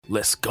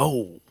Let's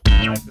go.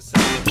 Yeah. That's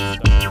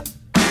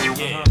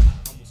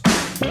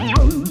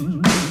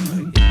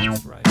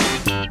right.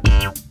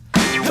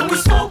 And we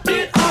smoked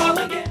it all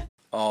again.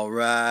 All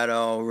right.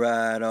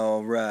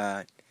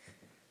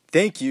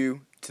 Thank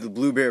you to the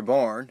Blue Bear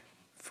Barn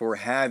for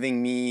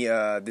having me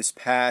this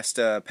past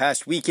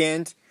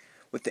weekend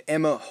with the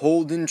Emma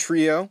Holden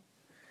Trio.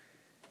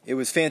 It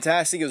was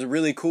fantastic. It was a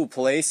really cool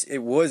place. It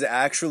was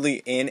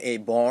actually in a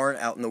barn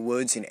out in the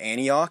woods in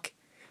Antioch.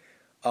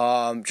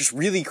 Just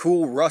really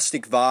cool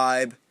rustic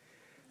vibe.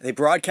 They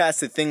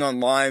broadcast the thing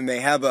online. They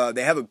have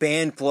a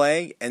band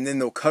play, and then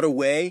they'll cut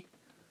away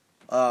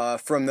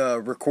from the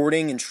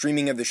recording and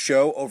streaming of the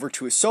show over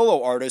to a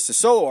solo artist. The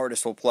solo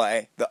artist will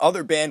play. The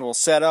other band will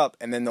set up,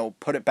 and then they'll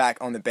put it back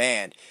on the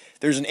band.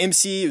 There's an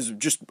MC. It was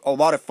just a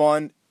lot of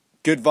fun.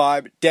 Good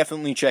vibe.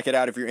 Definitely check it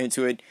out if you're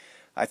into it.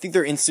 I think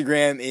their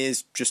Instagram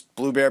is just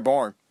Blue Bear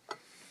Barn.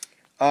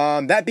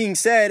 That being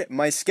said,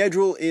 my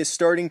schedule is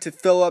starting to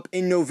fill up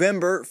in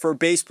November for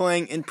bass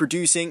playing and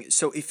producing,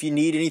 so if you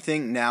need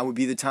anything, now would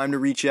be the time to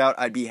reach out.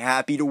 I'd be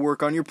happy to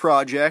work on your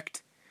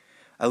project.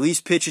 At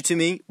least pitch it to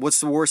me.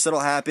 What's the worst that'll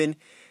happen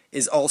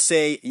is I'll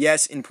say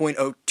yes in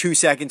 0.02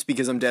 seconds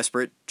because I'm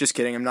desperate. Just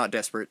kidding, I'm not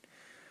desperate.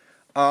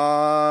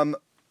 On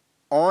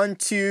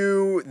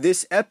to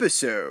this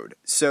episode.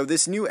 So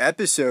this new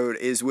episode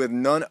is with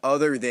none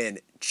other than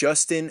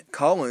Justin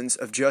Collins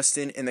of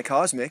Justin and the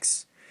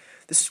Cosmics.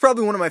 This is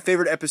probably one of my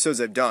favorite episodes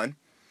I've done.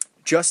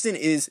 Justin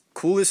is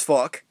cool as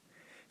fuck.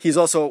 He's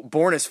also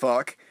born as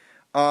fuck.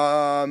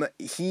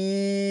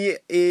 He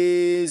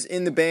is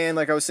in the band,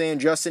 like I was saying,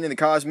 Justin and the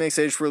Cosmics.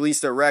 They just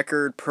released a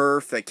record,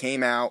 Perf, that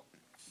came out.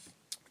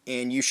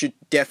 And you should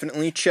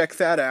definitely check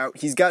that out.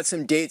 He's got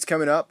some dates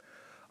coming up.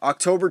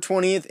 October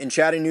 20th in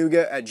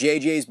Chattanooga at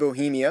JJ's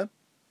Bohemia.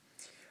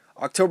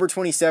 October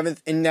 27th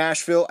in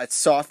Nashville at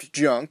Soft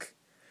Junk.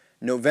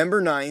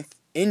 November 9th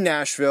in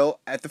Nashville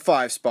at the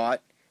 5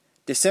 Spot.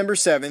 December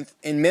 7th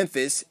in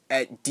Memphis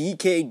at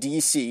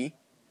DKDC.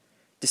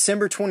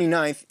 December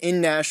 29th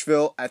in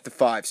Nashville at the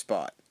 5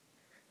 Spot.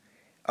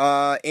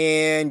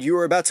 And you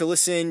are about to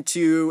listen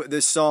to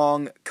the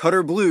song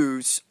Cutter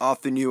Blues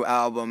off the new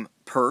album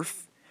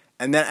Perf.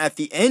 And then at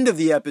the end of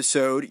the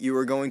episode, you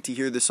are going to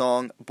hear the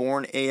song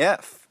Born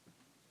AF.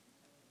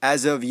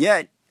 As of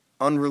yet,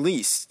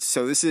 unreleased.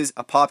 So this is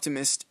a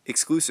Poptimist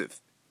exclusive.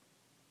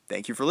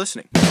 Thank you for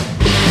listening.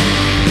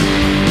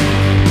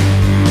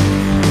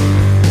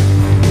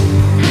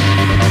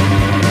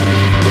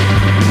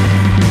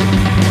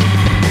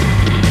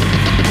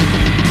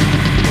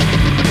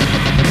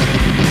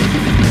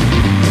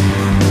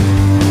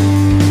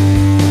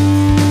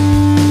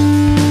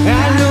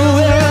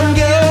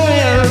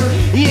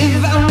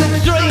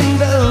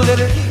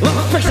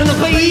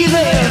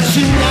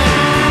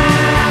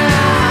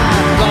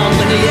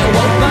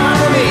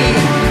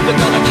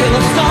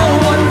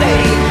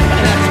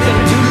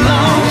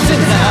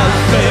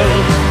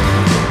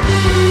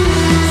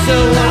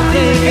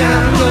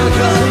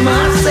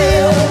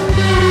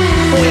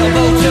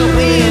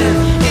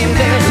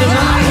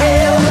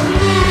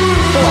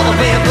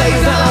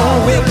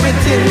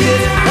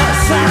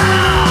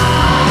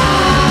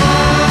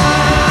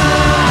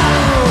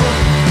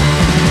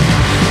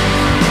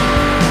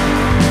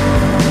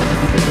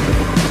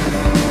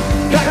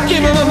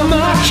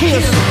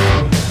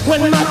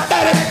 When my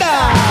daddy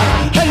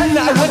died, and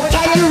I would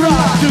take a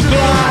rock to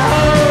glow.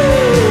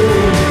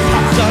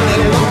 So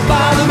it won't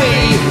bother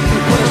me,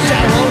 put a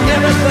shadow on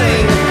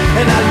everything,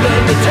 and I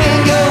learned to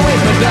tango in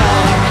the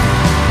dark.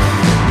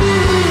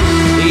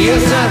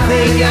 Yes, I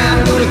think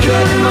I'm gonna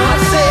cut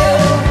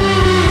myself.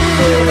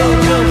 We'll go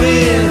jump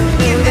in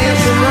and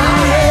dance in my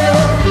hell.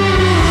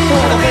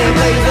 While the band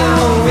plays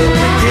on, we'll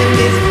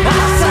pretend it's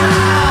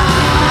outside.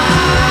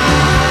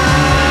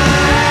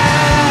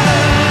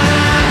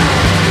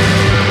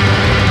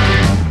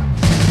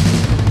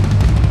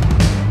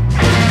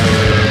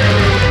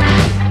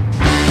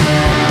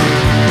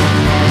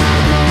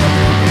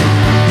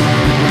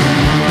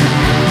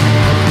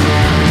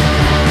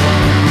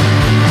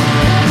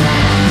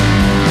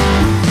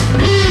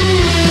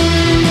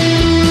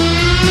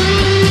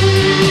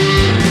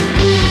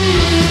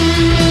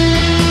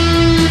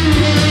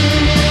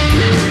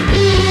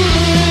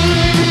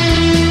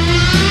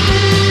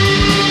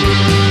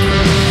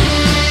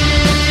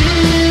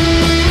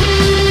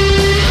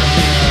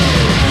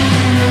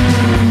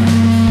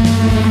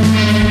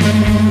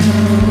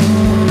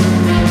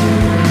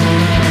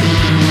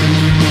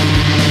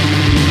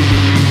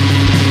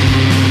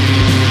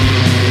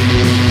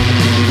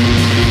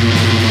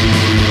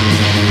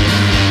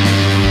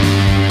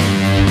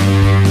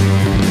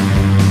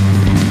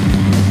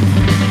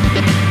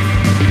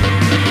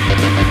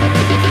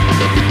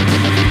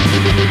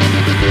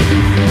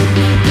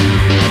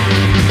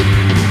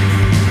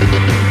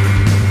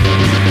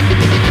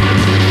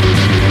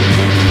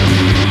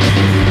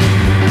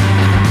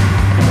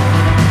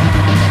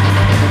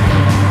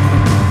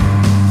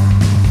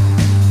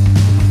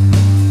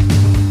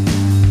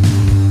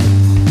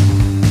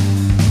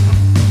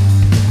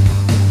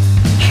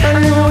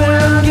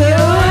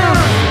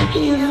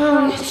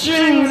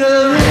 strings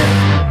of it.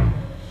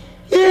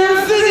 You're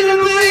fixing to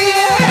bring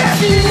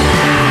action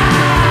now.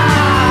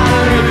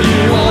 If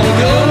you wanna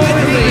go with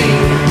me,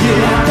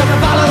 you'll have to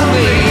follow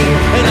me,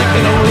 and I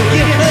can only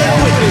get there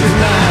with this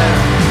knife.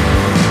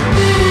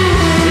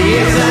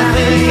 Yes, I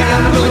think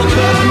I'm gonna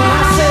cut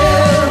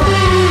myself.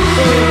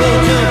 We'll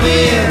both jump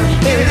in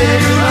and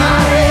dance to my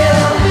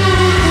hell.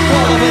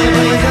 While the band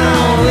plays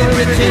on,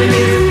 everything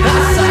is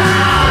outside.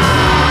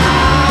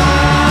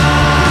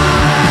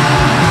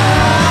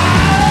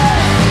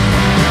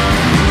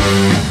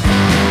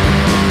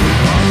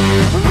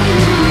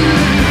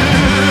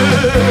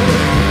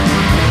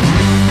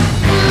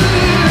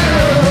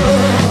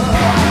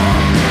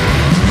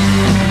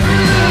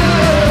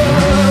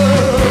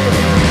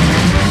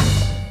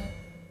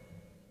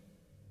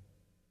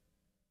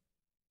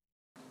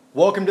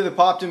 Welcome to the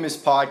Poptimus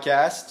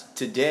Podcast.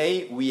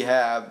 Today we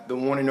have the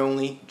one and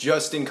only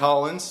Justin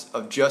Collins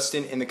of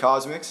Justin and the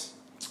Cosmics.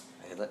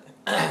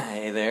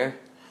 Hey there.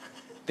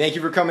 Thank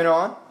you for coming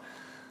on.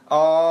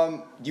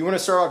 Do you want to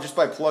start off just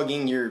by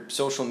plugging your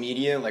social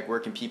media? Like, where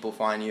can people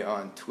find you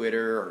on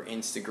Twitter or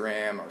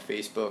Instagram or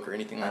Facebook or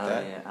anything like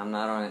that? Yeah, I'm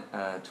not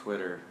on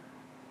Twitter,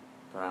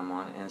 but I'm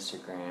on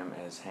Instagram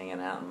as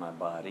Hanging Out in My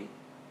Body.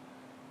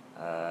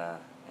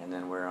 And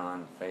then we're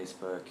on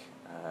Facebook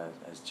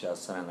as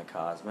Justin and the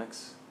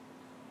Cosmics,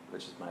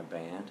 which is my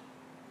band,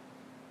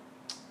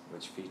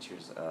 which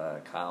features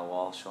Kyle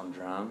Walsh on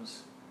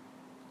drums,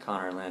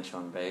 Connor Lynch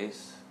on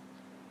bass,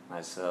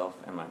 myself,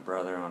 and my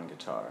brother on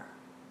guitar.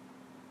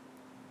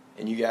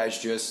 And you guys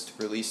just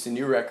released a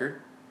new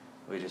record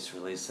We just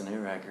released a new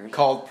record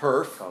called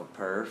Perf. called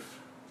Perf.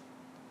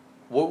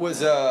 What was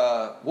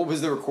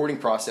the recording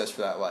process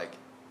for that like?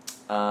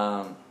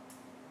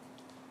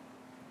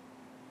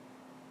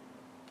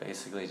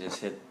 Basically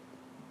just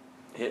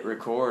hit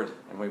record,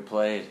 and we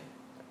played,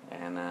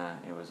 and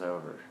it was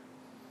over.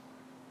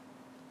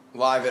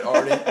 Live at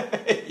Arden?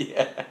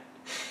 Yeah.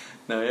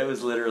 No, it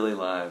was literally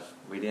live.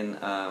 We didn't,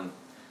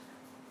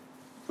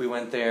 we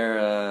went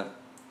there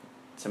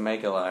to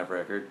make a live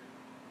record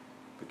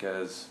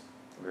because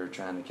we were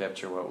trying to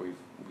capture what we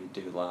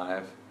do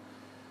live,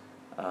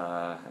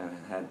 and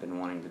had been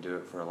wanting to do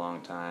it for a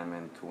long time,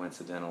 and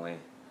coincidentally,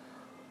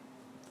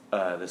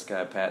 this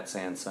guy, Pat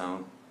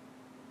Sansone,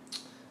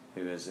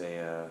 who is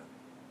a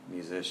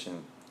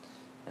musician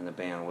in the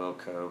band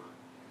Wilco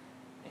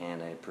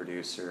and a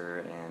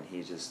producer, and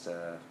he just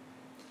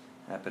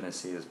happened to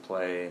see us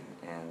play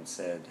and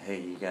said, hey,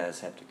 you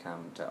guys have to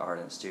come to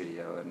Ardent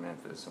Studio in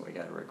Memphis and we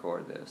got to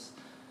record this.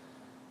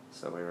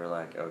 So we were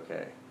like,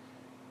 okay,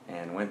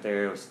 and went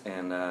there,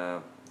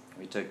 and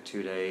we took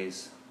 2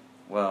 days.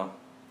 Well,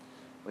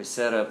 we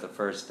set up the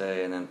first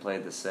day and then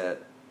played the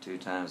set 2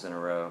 times in a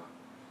row,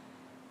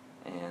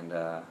 and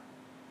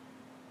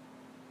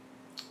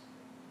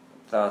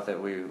thought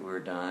that we were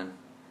done.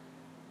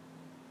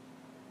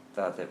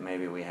 Thought that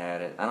maybe we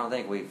had it. I don't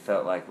think we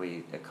felt like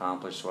we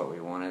accomplished what we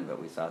wanted, but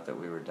we thought that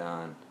we were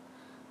done.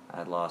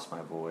 I'd lost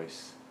my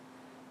voice.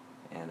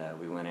 And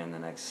we went in the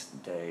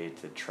next day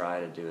to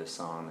try to do a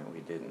song that we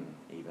didn't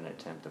even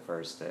attempt the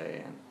first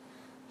day. And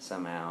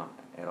somehow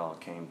it all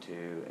came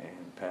to,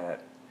 and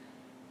Pat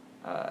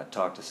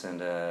talked us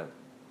into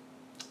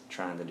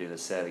trying to do the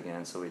set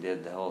again. So we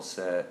did the whole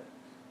set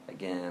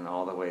again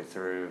all the way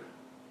through.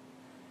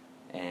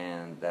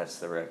 And that's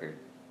the record,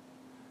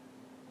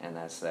 and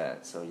that's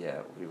that. So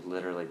yeah, we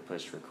literally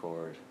pushed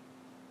record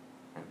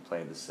and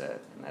played the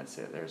set, and that's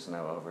it. There's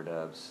no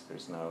overdubs,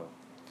 there's no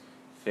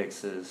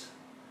fixes,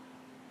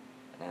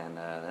 and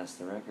that's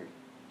the record.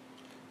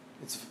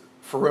 It's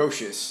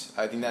ferocious.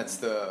 I think that's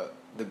the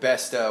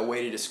best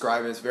way to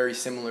describe it. It's very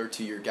similar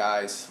to your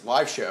guys'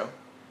 live show.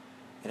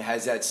 It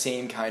has that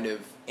same kind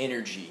of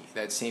energy,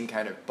 that same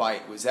kind of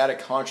bite. Was that a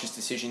conscious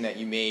decision that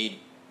you made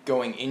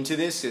going into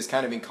this, is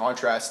kind of in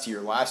contrast to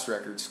your last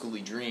record,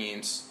 Schooly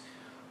Dreams,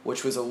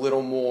 which was a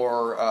little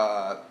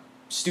more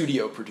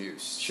studio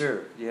produced?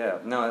 Sure, yeah.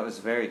 No, it was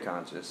very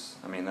conscious.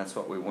 I mean, that's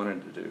what we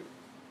wanted to do.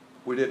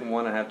 We didn't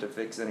want to have to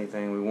fix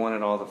anything. We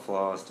wanted all the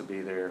flaws to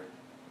be there.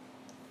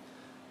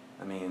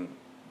 I mean,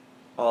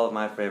 all of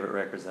my favorite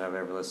records that I've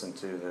ever listened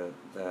to,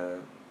 the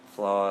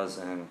flaws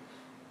and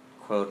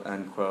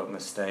quote-unquote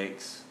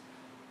mistakes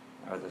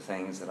are the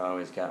things that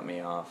always got me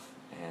off,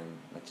 and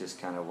that's just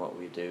kind of what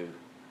we do.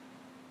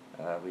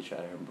 We try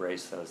to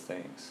embrace those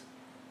things,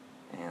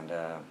 and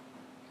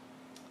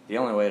the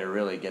only way to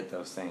really get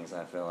those things,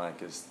 I feel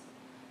like, is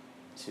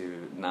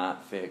to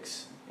not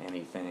fix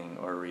anything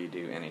or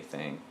redo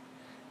anything,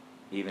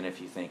 even if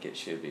you think it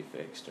should be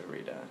fixed or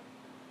redone.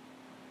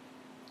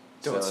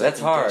 So that's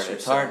hard.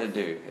 It's hard to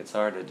do. It's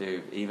hard to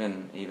do,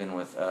 even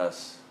with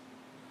us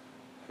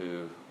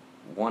who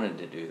wanted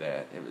to do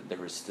that. There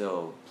were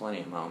still plenty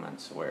of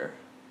moments where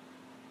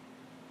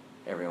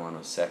everyone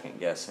was second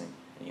guessing,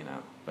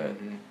 but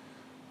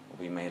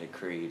we made a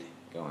creed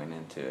going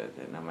into it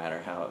that no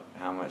matter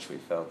how much we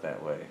felt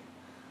that way,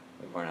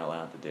 we weren't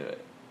allowed to do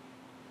it.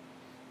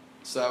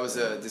 So that was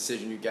a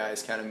decision you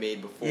guys kind of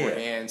made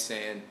beforehand,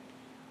 saying,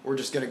 we're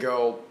just gonna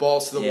go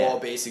balls to the Yeah. wall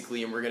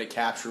basically, and we're gonna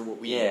capture what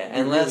we, Yeah, we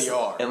unless really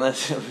are.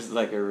 unless it was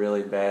like a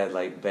really bad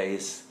like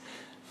bass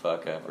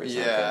fuck up or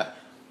something. Yeah.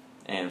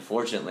 And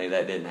fortunately,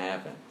 that didn't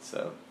happen.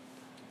 So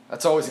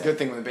That's always a good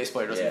thing when the bass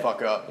player doesn't yeah.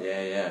 fuck up.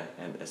 Yeah,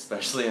 and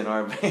especially in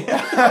our band.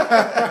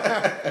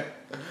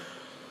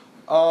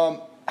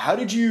 How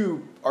did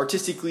you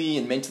artistically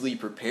and mentally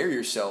prepare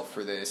yourself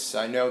for this?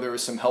 I know there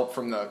was some help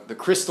from the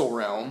Crystal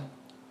Realm.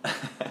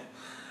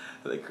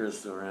 The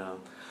Crystal Realm.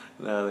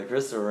 No, the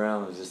Crystal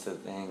Realm was just a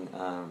thing.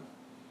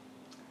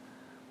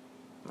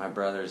 My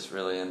brother's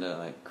really into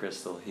like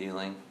crystal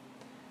healing,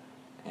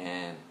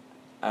 and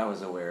I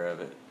was aware of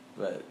it,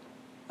 but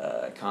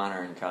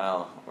Connor and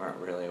Kyle weren't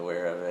really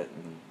aware of it,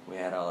 and we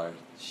had all our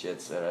shit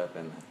set up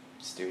in the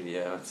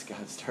studio, and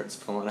Scott starts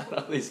pulling out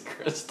all these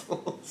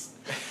crystals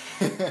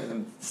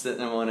and sitting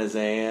them on his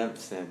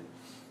amps and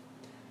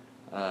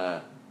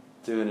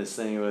doing his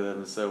thing with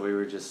them. So we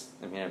were just,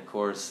 I mean, of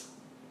course,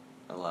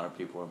 a lot of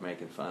people were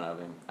making fun of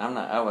him.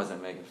 I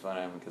wasn't making fun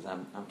of him because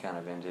I'm kind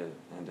of into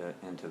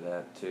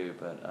that too,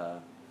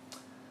 but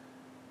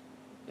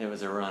it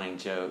was a running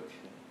joke,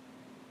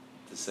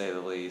 to say the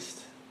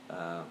least.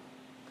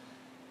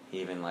 He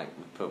even like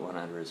put one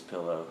under his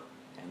pillow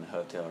in the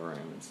hotel room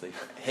and sleep.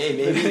 Hey,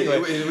 maybe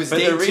it was but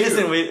day the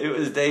reason two. it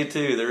was day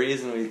two. The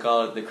reason we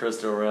call it the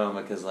Crystal Realm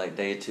because like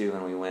day two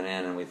when we went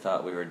in and we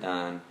thought we were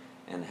done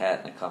and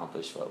hadn't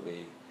accomplished what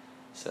we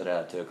set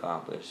out to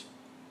accomplish,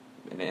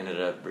 and ended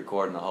up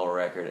recording the whole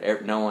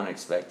record. No one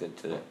expected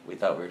to. We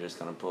thought we were just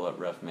going to pull up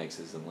rough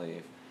mixes and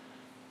leave,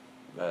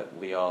 but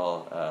we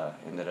all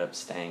ended up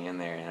staying in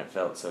there, and it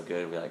felt so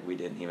good. We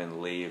didn't even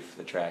leave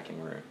the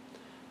tracking room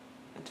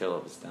until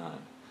it was done.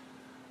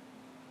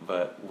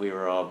 But we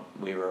were all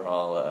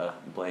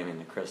blaming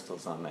the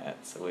crystals on that,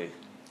 so we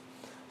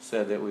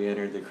said that we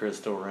entered the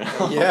Crystal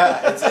Realm.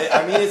 Yeah,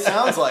 I mean, it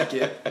sounds like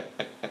it.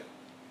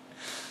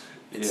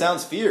 It Yeah.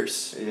 sounds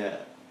fierce. Yeah.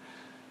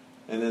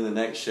 And then the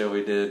next show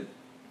we did,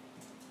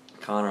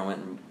 Connor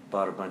went and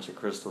bought a bunch of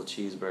crystal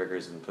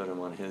cheeseburgers and put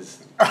them on his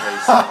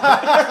face.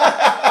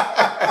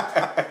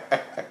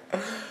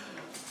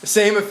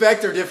 Same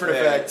effect or different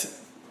effect?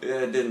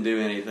 Yeah, it didn't do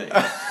anything.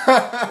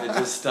 It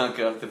just stunk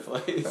up the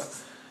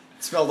place.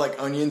 It smelled like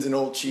onions and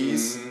old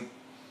cheese. Mm-hmm.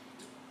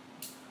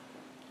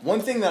 One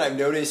thing that I've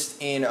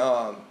noticed in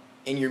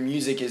your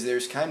music is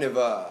there's kind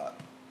of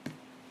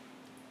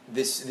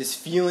this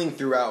feeling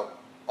throughout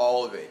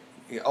all of it,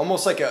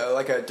 almost like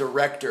a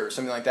director or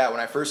something like that.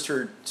 When I first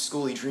heard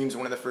Schoolie Dreams,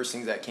 one of the first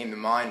things that came to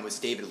mind was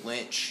David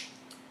Lynch,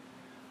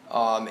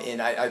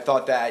 and I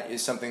thought that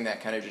is something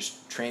that kind of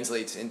just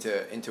translates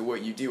into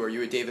what you do. Are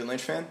you a David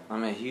Lynch fan?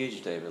 I'm a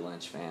huge David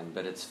Lynch fan,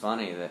 but it's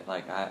funny that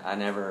like I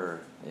never,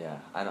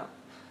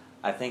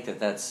 I think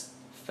that's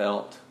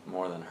felt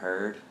more than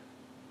heard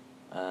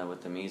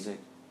with the music.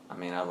 I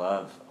mean, I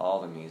love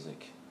all the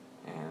music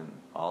and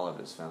all of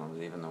his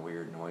films, even the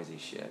weird noisy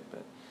shit,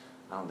 but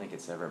I don't think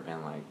it's ever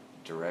been like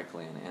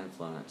directly an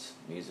influence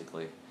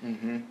musically.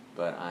 Mm-hmm.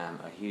 But I'm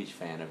a huge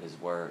fan of his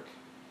work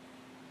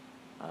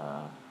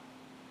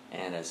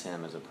and as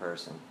him as a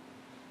person.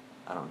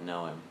 I don't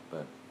know him,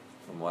 but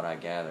from what I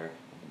gather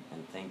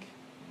and think,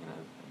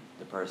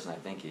 the person I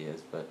think he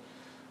is. But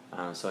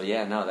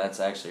that's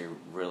actually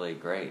really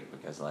great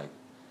because like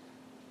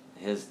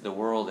the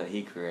world that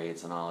he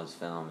creates in all his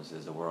films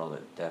is a world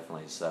that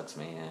definitely sucks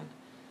me in,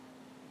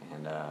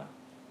 and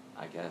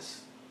I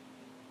guess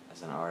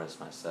as an artist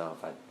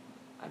myself, I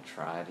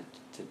try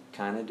to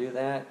kind of do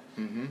that,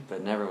 Mm-hmm.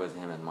 but never with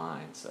him in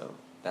mind. So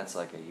that's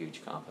like a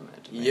huge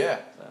compliment to me. Yeah.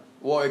 So.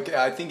 Well,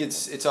 I think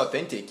it's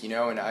authentic,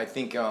 and I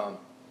think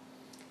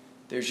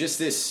there's just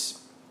this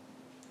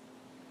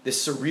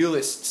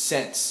surrealist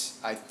sense.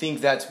 I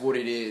think that's what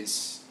it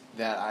is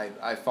that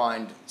I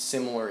find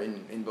similar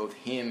in both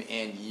him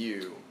and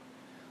you.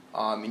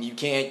 And you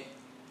can't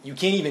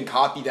even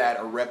copy that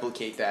or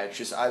replicate that. It's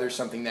just either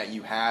something that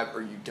you have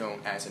or you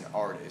don't as an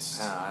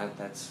artist.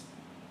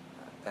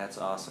 That's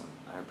awesome.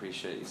 I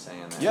appreciate you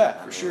saying that. Yeah,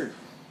 for sure.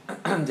 I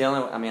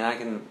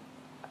can,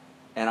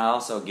 and I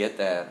also get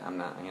that. I'm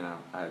not,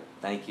 I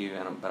thank you,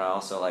 but I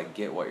also like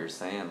get what you're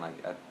saying.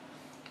 Like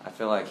I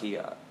feel like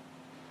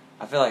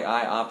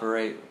I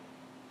operate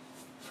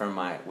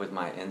with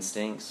my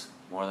instincts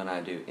more than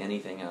I do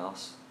anything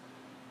else.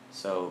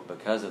 So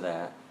because of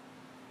that,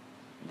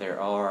 there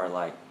are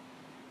like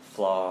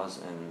flaws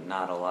and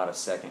not a lot of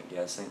second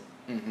guessing.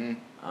 Mm-hmm.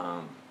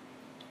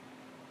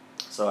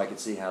 So I could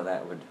see how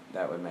that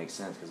would make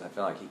sense because I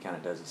feel like he kind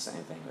of does the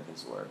same thing with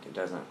his work. It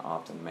doesn't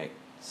often make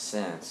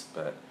sense,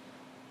 but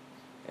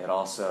it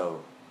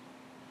also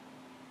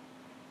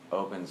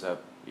opens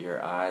up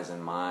your eyes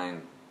and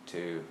mind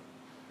to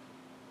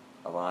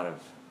a lot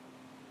of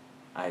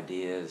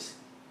ideas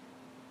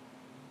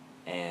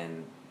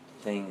and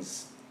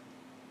things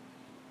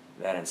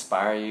that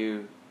inspire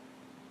you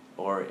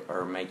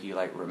or make you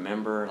like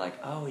remember like,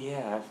 oh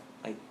yeah,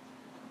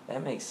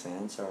 that makes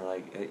sense, or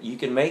like you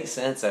can make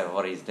sense of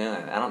what he's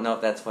doing. I don't know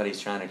if that's what he's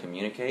trying to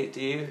communicate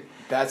to you.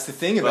 That's the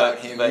thing about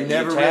him. But you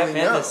never tap really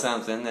into know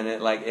something, and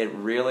it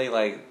really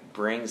like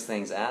brings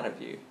things out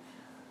of you.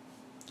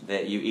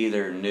 that you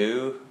either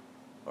knew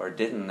or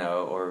didn't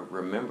know or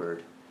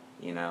remembered,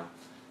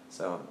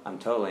 So I'm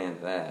totally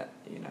into that,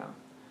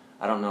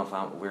 I don't know if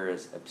we're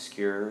as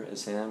obscure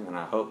as him, and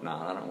I hope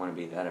not. I don't want to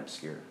be that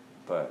obscure,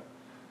 but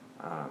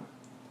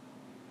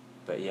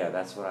yeah,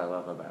 that's what I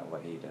love about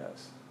what he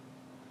does.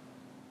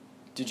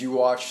 Did you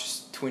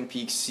watch Twin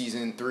Peaks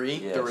Season 3,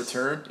 Yes. The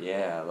Return?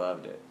 Yeah, I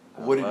loved it.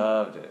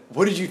 Loved it.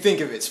 What did you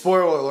think of it?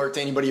 Spoiler alert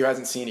to anybody who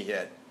hasn't seen it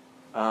yet.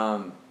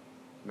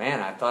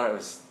 Man,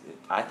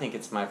 I think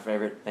it's my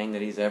favorite thing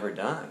that he's ever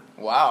done.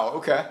 Wow,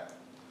 okay.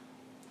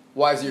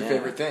 Why is it your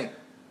favorite thing?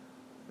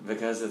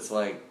 Because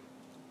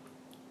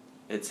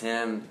it's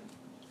him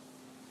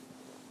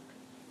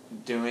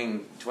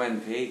doing Twin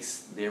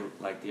Peaks, the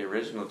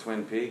original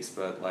Twin Peaks,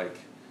 but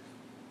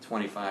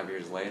 25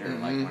 years later,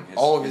 when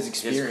all of his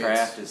experience, his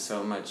craft is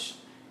so much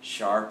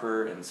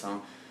sharper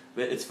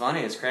but it's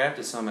funny, his craft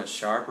is so much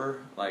sharper,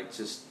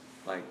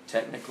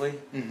 technically,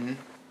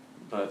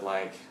 but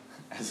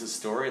as a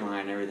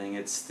storyline and everything,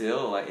 it's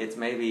still it's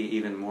maybe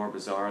even more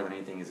bizarre than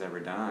anything he's ever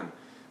done.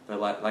 But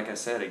like I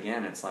said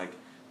again, it's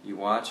you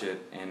watch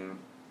it and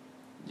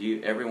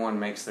everyone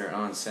makes their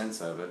own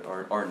sense of it,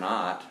 or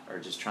not, or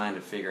just trying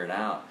to figure it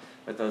out.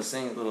 But those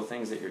little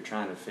things that you're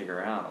trying to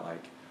figure out,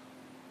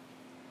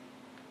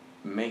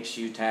 makes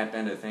you tap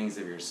into things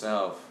of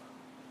yourself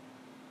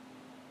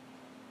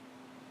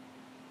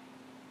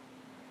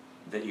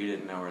that you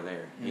didn't know were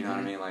there. You know what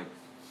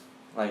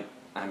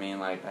I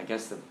mean? I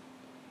guess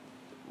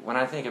when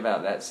I think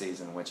about that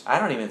season, which I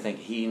don't even think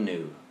he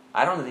knew.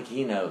 I don't think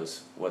he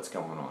knows what's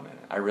going on in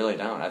it. I really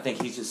don't. I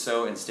think he's just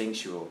so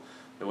instinctual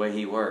the way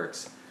he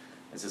works.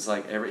 It's just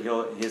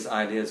his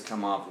ideas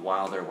come off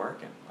while they're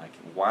working,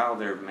 while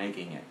they're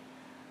making it.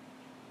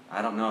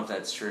 I don't know if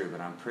that's true,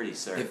 but I'm pretty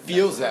certain. It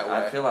feels that way.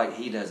 I feel like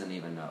he doesn't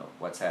even know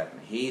what's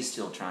happening. He's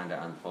still trying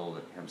to unfold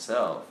it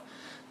himself.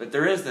 But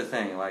there is the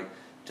thing,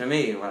 to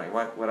me,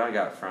 what I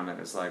got from it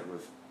is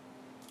with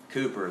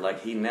Cooper,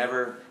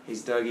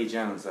 he's Dougie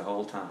Jones the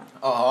whole time.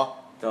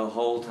 The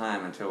whole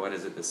time until,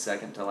 the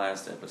second to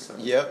last episode.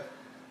 Yep.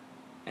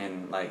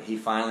 And he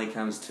finally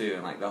comes to,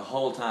 and the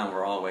whole time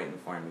we're all waiting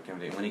for him to come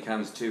to. When he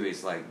comes to,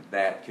 he's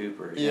that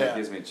Cooper. Yeah. It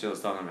gives me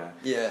chills talking about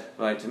it. Yeah.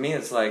 But to me,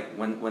 it's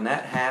when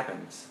that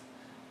happens,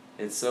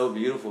 it's so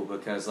beautiful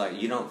because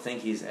you don't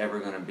think he's ever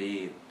going to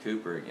be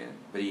Cooper again,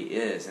 but he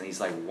is, and he's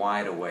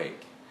wide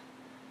awake.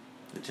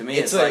 But to me,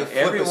 it's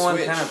everyone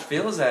kind of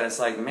feels that.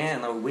 It's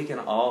man,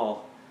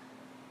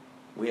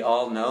 we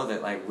all know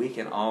that we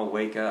can all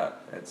wake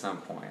up at some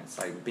point. It's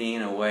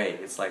being awake.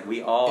 It's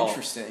we all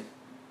interesting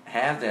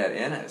have that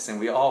in us, and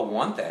we all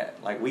want that.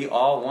 We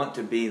all want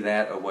to be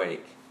that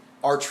awake.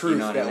 Our truth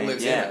that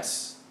lives in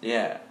us.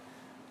 Yeah.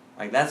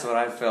 That's what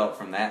I felt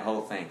from that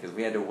whole thing, because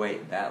we had to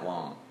wait that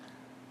long.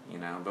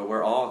 But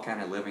we're all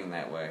kind of living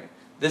that way.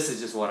 This is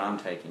just what I'm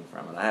taking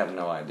from it. I have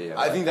no idea.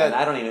 I think that...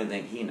 I don't even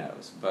think he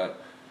knows. But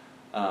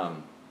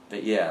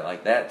yeah,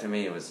 that to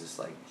me was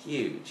just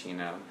huge,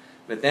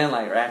 But then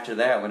after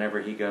that,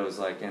 whenever he goes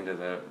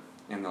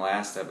in the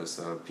last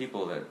episode,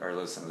 people that are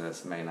listening to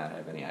this may not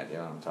have any idea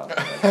what I'm talking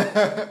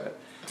about.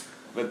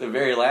 But the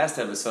very last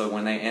episode,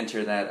 when they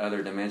enter that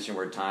other dimension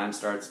where time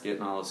starts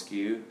getting all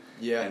askew,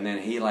 and then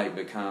he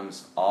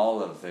becomes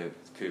all of the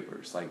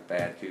Coopers,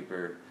 Bad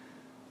Cooper,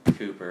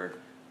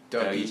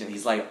 Dougie.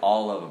 He's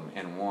all of them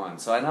in one.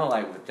 So I know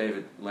with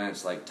David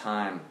Lynch,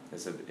 time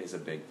is a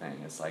big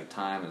thing. It's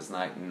time is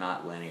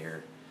not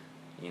linear.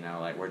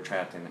 We're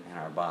trapped in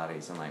our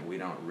bodies, and we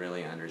don't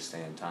really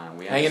understand time.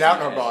 We hanging out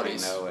in our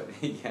bodies. We know it,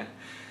 yeah.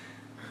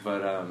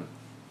 But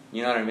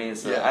you know what I mean.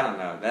 So yeah. I don't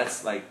know.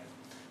 That's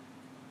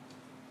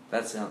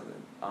that's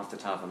off the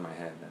top of my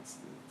head. That's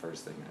the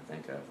first thing I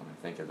think of when I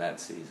think of that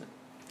season.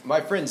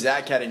 My friend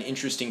Zach had an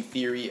interesting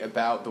theory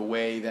about the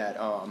way that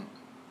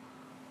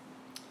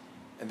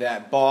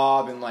that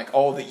Bob and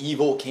all the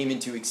evil came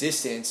into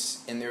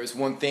existence, and there was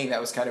one thing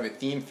that was kind of a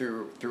theme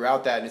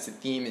throughout that, and it's a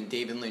theme in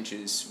David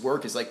Lynch's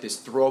work, is this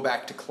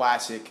throwback to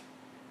classic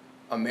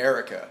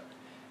America.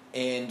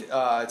 And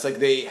it's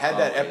they had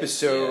that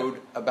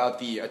episode about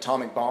the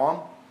atomic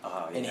bomb,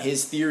 and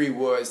his theory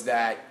was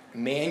that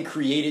man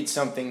created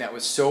something that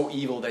was so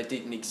evil that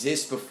didn't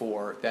exist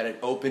before, that it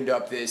opened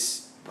up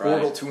this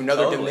portal to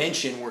another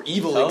dimension where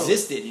evil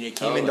existed, and it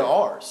came into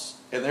ours.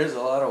 And there's a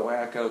lot of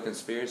wacko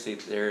conspiracy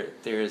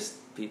theorists,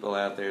 people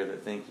out there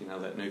that think,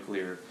 that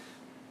nuclear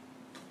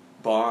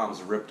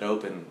bombs ripped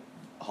open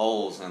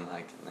holes in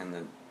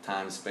the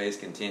time-space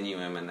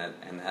continuum, and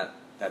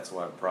that's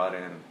what brought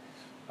in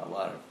a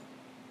lot of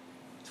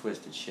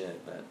twisted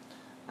shit. But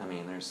I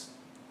mean,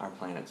 our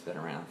planet's been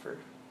around for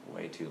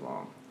way too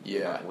long.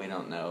 Yeah, we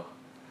don't know.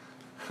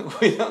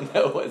 We don't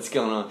know what's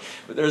going on,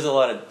 but there's a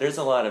lot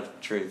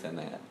of truth in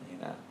that.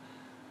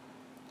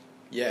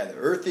 Yeah, the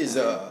Earth is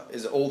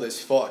old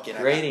as fuck. And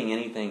creating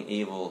anything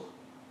evil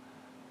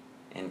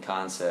in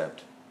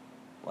concept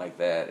like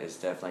that is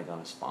definitely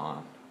going to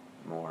spawn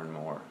more and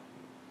more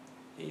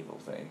evil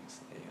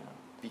things.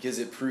 Because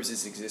it proves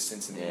its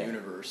existence in the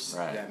universe.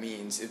 Right. That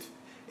means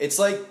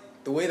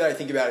the way that I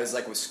think about it is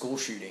like with school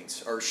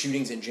shootings or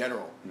shootings in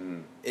general.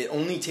 It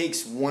only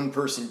takes one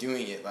person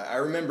doing it. Like, I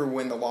remember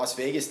when the Las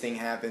Vegas thing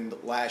happened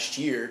last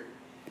year,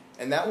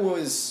 and that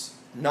was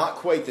not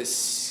quite the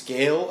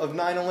scale of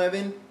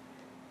 9/11.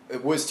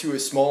 It was to a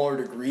smaller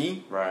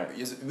degree. Right.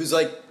 It was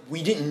like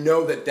we didn't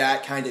know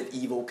that kind of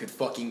evil could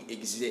fucking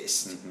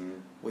exist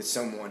with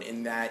someone,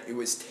 and that it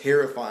was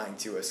terrifying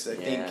to us. I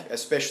think,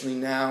 especially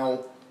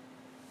now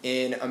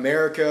in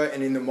America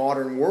and in the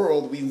modern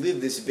world, we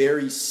live this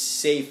very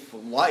safe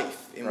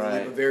life, and we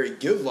live a very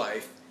good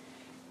life.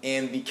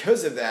 And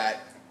because of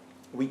that,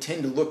 we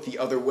tend to look the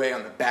other way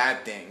on the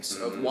bad things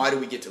of why do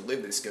we get to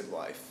live this good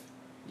life?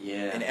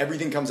 Yeah. And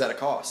everything comes at a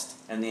cost.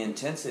 And the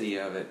intensity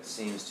of it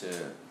seems to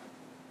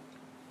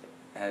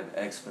have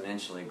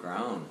exponentially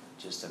grown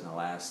just in the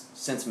last,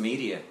 since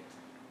media,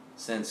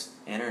 since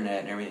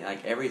internet and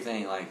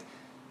everything, like,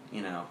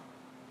 you know,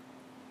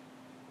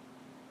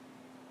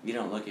 you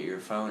don't look at your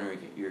phone or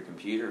your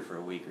computer for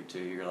a week or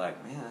two, you're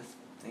like, man,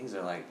 things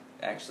are like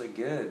actually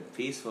good,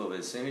 peaceful, but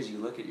as soon as you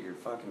look at your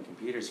fucking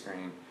computer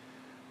screen,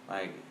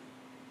 like,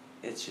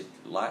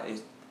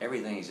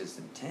 everything is just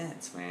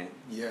intense, man.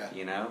 Yeah.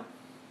 You know?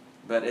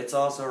 But it's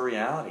also a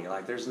reality.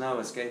 Like, there's no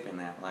escaping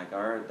that. Like,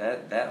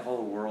 that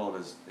whole world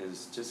is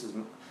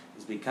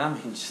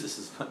becoming just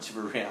as much of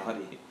a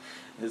reality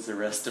as the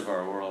rest of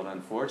our world,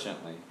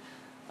 unfortunately.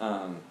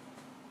 But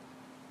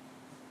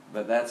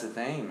that's the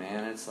thing,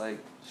 man. It's like,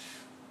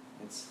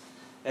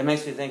 it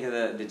makes me think of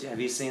have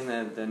you seen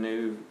the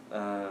new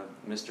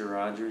Mr.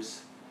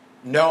 Rogers?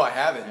 No, I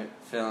haven't.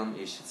 Film?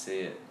 You should see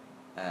it.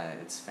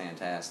 It's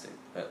fantastic.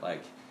 But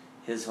like,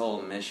 his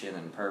whole mission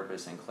and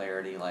purpose and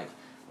clarity, like,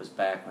 was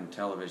back when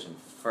television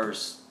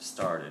first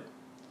started.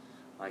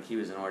 Like, he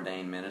was an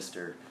ordained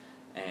minister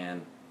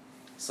and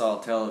saw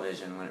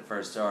television when it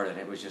first started.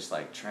 It was just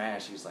like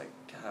trash. He was like,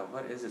 God,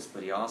 what is this?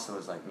 But he also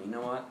was like, you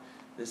know what?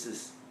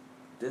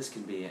 This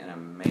could be an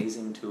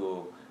amazing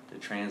tool to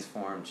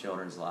transform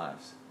children's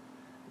lives.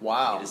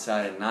 Wow. He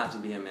decided not to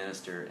be a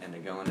minister and to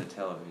go into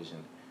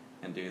television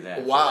and do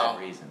that for Wow.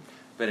 that reason.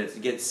 But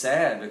it gets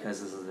sad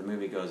because as the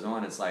movie goes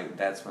on, it's like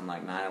that's when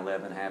like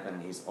 9/11 happened,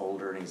 and he's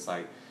older, and he's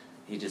like,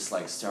 he just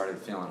like started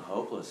feeling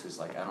hopeless. He's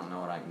like, I don't know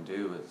what I can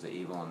do with the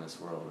evil in this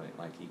world.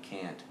 Like, you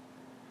can't.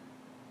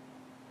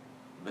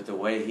 But the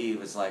way he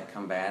was like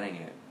combating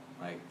it,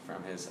 like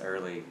from his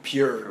early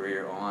Pure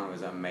career on,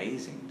 was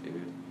amazing,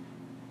 dude.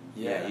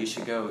 Yeah, you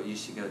should go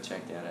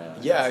check that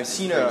out. Yeah, I've It's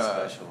seen pretty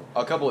a special.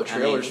 couple of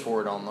trailers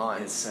for it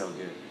online. It's so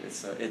good.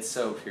 It's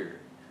so pure.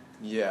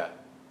 Yeah.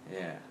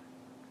 Yeah.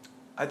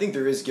 I think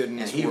there is good in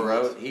And this he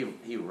world.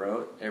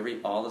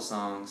 wrote all the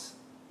songs,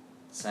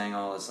 sang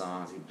all the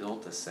songs. He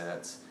built the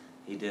sets.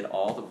 He did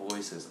all the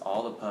voices,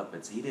 all the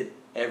puppets. He did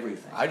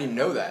everything. I didn't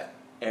know that.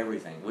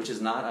 Everything, which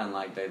is not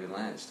unlike David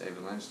Lynch.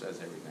 David Lynch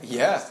does everything.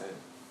 Yeah.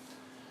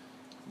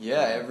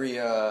 Yeah,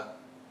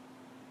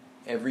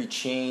 every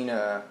chain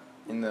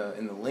in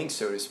the link,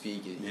 so to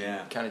speak,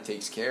 it kind of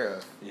takes care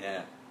of.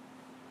 Yeah.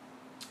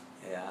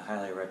 Yeah, I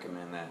highly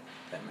recommend that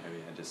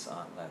movie. I just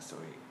saw it last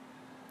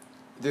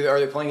week. Are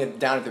they playing it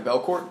down at the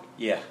Belcourt?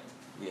 Yeah.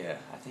 Yeah.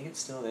 I think it's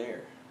still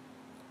there.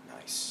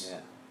 Nice. Yeah.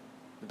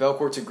 The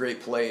Belcourt's a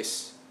great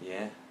place.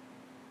 Yeah.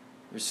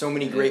 There's so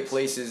many It great is.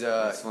 places.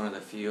 It's one of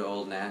the few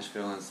old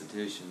Nashville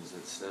institutions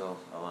that's still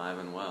alive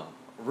and well.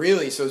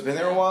 Really? So it's been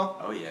there a while?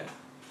 Oh, yeah.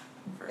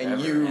 And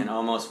Forever. And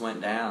almost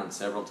went down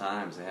several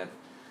times. They had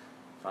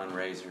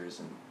fundraisers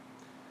and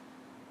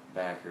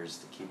backers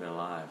to keep it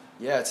alive.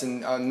 Yeah, it's a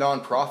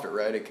non-profit,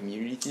 right? A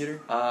community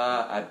theater?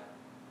 I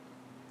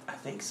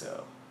think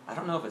so. I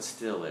don't know if it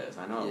still is.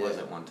 I know it was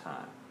at one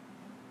time.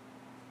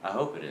 I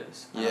hope it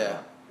is. I don't know.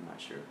 I'm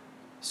not sure.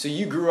 So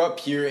you grew up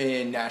here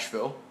in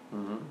Nashville.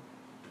 Mm-hmm.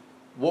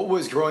 What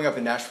was growing up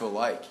in Nashville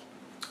like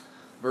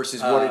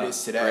versus what it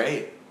is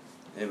today?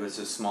 Great. It was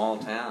a small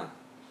town.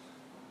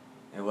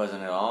 It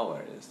wasn't at all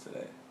what it is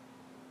today.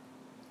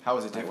 How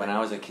was it Like, different? when I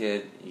was a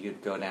kid, you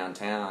could go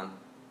downtown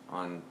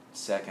on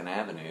 2nd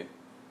Avenue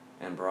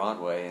and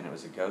Broadway, and it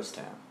was a ghost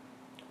town.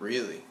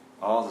 Really?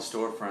 All the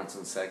storefronts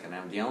on 2nd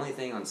Avenue. The only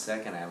thing on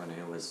 2nd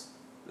Avenue was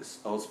this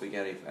old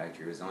spaghetti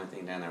factory. Was the only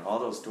thing down there. All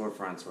those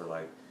storefronts were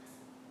like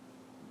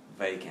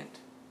vacant.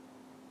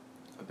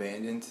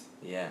 Abandoned?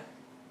 Yeah.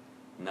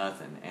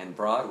 Nothing. And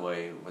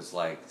Broadway was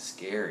like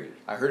scary.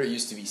 I heard it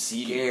used to be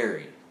seedy.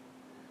 Scary.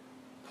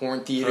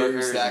 Porn theaters,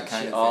 Hookers that and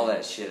kind shit, of all thing.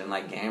 that shit, and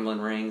like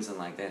gambling rings, and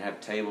like they'd have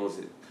tables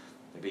that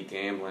they'd be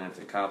gambling. If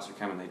the cops were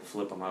coming, they'd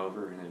flip them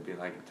over, and it'd be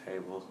like a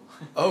table.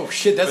 Oh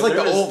shit, that's But like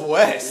the there was- Old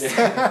West.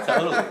 Yeah,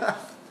 totally.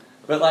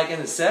 But like in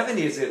the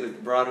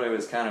 70s, Broadway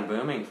was kind of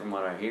booming from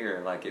what I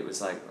hear. Like it was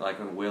like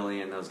when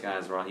Willie and those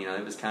guys were on, you know,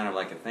 it was kind of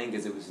like a thing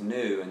because it was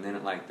new. And then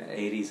at like the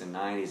 80s and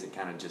 90s, it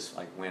kind of just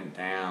like went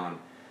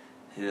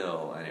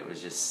downhill, and it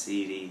was just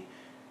seedy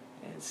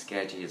and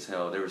sketchy as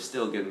hell. There was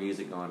still good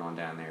music going on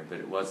down there, but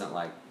it wasn't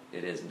like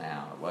it is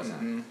now. It wasn't.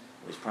 Mm-hmm.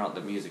 It was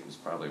probably the music was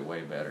probably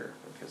way better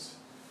because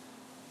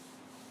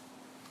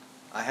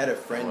I had a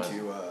friend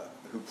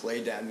who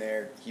played down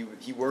there.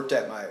 He worked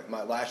at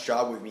my last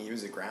job with me. He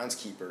was a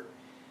groundskeeper.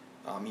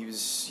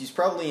 He's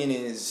probably in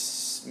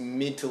his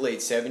mid to late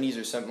 70s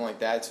or something like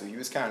that, so he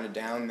was kind of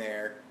down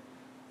there.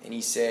 And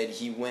he said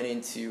he went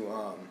into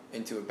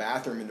a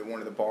bathroom into one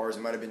of the bars.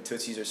 It might have been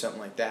Tootsie's or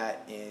something like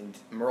that. And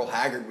Merle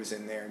Haggard was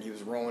in there, and he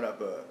was rolling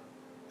up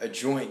a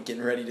joint,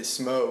 getting ready to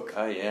smoke.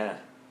 Oh yeah,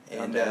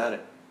 And don't doubt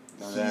it.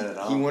 No doubt at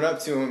all. He went up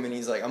to him and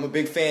he's like, "I'm a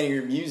big fan of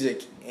your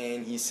music."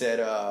 And he said,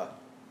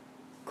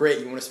 "Great,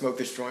 you want to smoke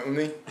this joint with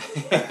me?"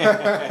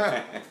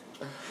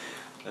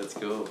 That's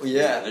cool.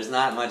 Yeah. There's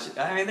not much.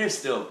 I mean,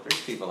 there's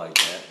people like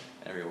that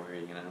everywhere,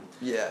 you know.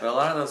 Yeah. But a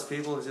lot of those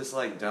people just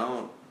like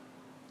don't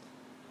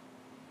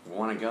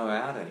want to go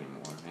out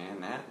anymore,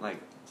 man.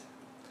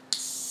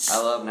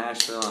 I love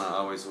Nashville and I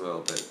always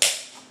will,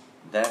 but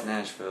that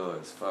Nashville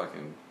is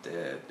fucking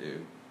dead,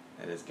 dude.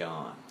 It is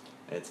gone.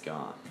 It's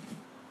gone.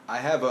 I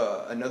have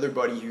another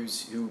buddy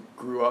who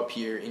grew up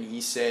here, and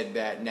he said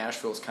that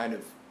Nashville's kind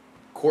of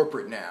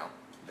corporate now.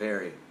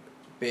 Very.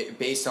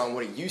 Based on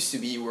what it used to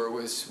be, where it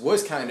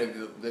was kind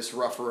of this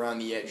rough around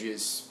the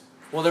edges.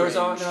 Well, there's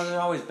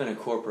always been a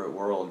corporate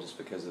world just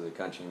because of the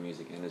country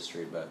music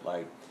industry, but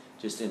like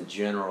just in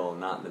general,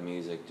 not the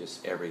music,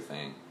 just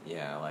everything.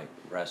 Yeah, like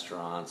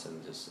restaurants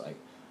and just like,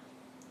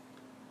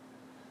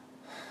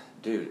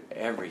 dude,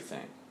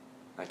 everything.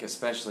 Like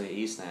especially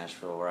East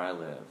Nashville where I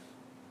live.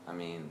 I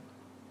mean,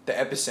 the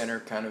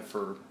epicenter kind of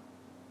for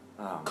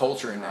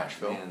culture in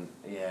Nashville. Man,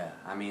 yeah,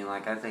 I mean,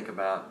 like I think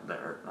about the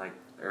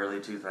early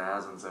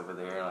 2000s over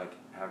there, like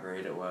how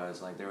great it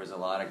was. Like there was a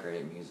lot of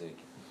great music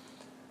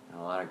and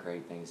a lot of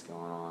great things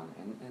going on,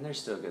 and there's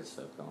still good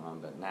stuff going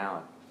on. But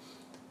now,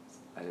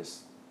 I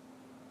just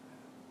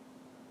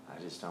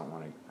don't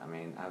want to. I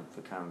mean, I've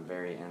become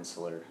very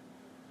insular.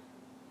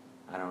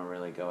 I don't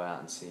really go out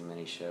and see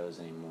many shows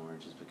anymore,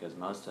 just because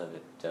most of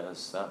it does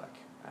suck.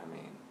 I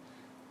mean,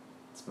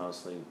 it's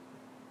mostly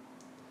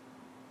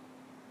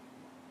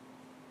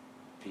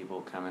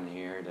people coming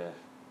here to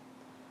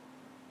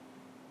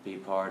be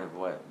part of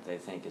what they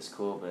think is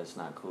cool, but it's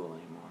not cool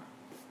anymore.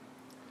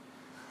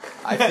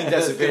 I think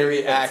that's a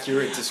very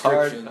accurate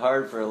description.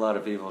 Hard for a lot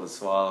of people to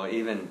swallow.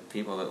 Even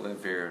people that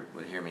live here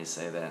would hear me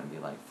say that and be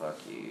like, "Fuck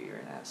you, you're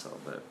an asshole."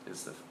 But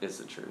it's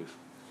the truth.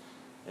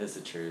 It's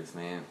the truth,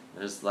 man.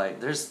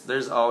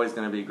 There's always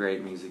going to be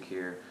great music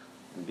here,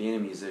 and being a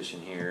musician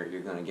here,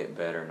 you're going to get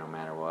better no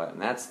matter what.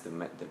 And that's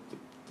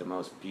the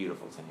most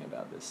beautiful thing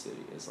about this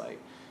city is like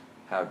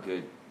how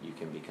good you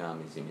can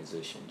become as a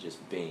musician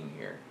just being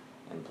here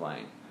and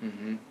playing.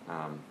 Mm-hmm.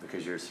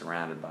 Because you're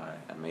surrounded by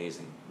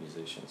amazing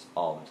musicians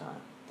all the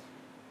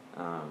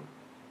time.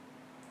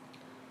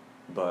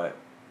 But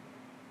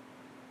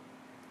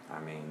I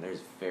mean,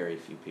 there's very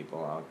few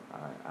people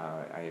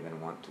I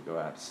even want to go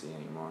out to see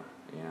anymore.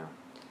 You know,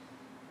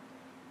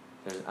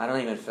 I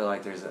don't even feel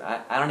like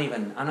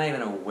I'm not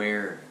even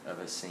aware of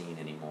a scene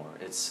anymore.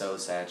 It's so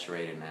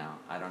saturated now.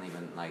 I don't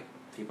even like.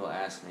 People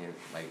ask me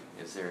like,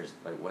 is there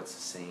like what's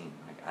the scene?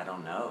 Like I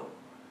don't know.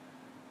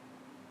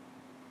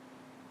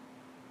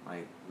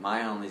 Like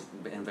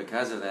and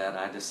because of that,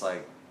 I just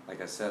like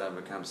I said, I've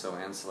become so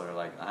insular.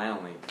 Like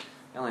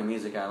the only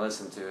music I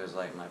listen to is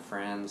like my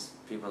friends,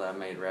 people that I've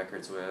made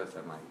records with,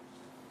 and like,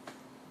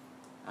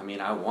 I mean,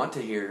 I want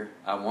to hear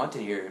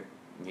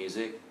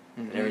music,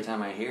 mm-hmm. but every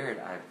time I hear it,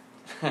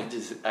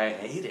 I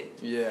hate it.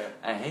 Yeah,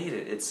 I hate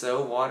it. It's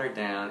so watered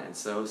down and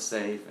so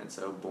safe and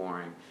so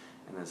boring,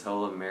 and this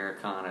whole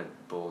Americana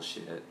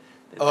bullshit.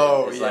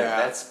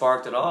 That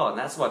sparked it all, and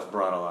that's what's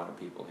brought a lot of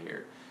people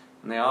here.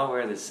 And they all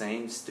wear the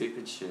same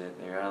stupid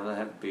shit. They all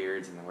have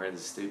beards and they wear the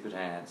stupid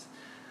hats.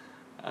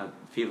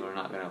 People are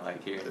not going to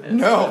like hearing this.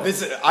 No,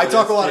 I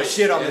talk a lot of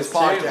shit on this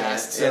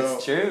podcast.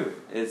 It's true.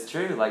 It's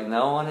true. Like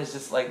no one is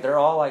just like, they're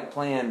all like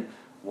playing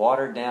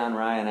watered down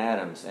Ryan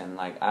Adams. And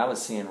like I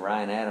was seeing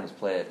Ryan Adams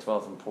play at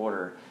 12th and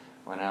Porter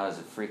when I was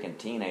a freaking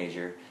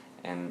teenager.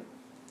 And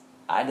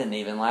I didn't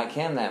even like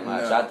him that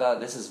much. No. I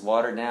thought this is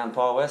watered down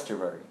Paul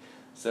Westerberg.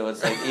 So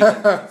it's like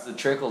it's the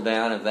trickle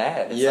down of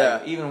that. It's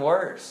like even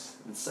worse.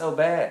 It's so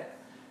bad.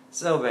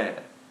 So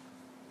bad.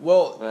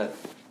 Well,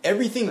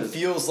 everything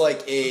feels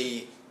like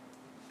a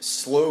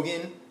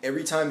slogan.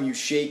 Every time you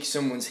shake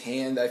someone's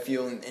hand, I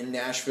feel in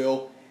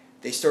Nashville,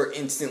 they start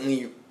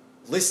instantly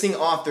listing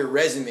off their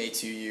resume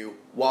to you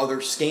while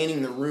they're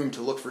scanning the room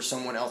to look for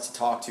someone else to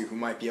talk to who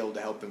might be able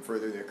to help them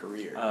further their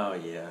career. Oh,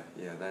 yeah.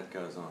 Yeah, that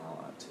goes on a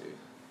lot, too.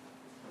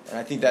 And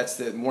I think that's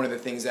one of the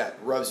things that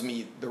rubs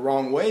me the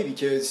wrong way,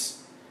 because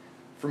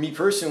for me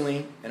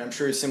personally, and I'm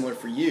sure it's similar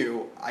for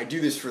you, I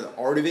do this for the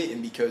art of it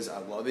and because I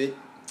love it,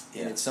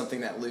 and it's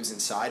something that lives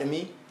inside of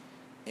me.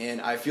 And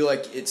I feel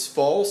like it's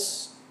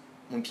false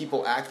when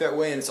people act that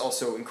way, and it's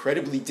also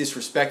incredibly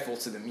disrespectful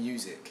to the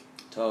music.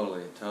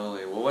 Totally.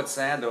 Well, what's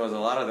sad, though, is a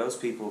lot of those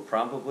people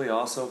probably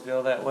also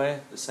feel that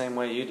way, the same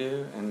way you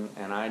do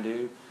and I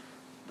do,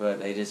 but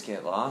they just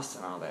get lost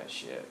in all that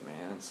shit,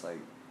 man. It's like,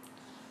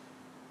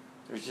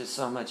 there's just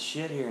so much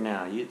shit here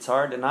now. It's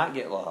hard to not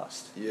get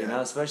lost. Yeah. You know,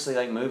 especially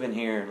like moving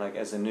here, like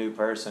as a new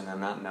person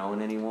and not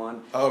knowing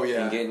anyone. Oh,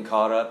 yeah. And getting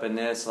caught up in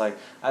this. Like,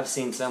 I've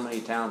seen so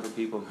many talented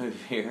people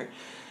move here,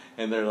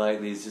 and they're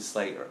like these just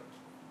like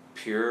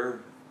pure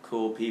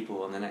cool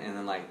people, and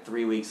then like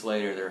 3 weeks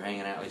later they're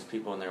hanging out with these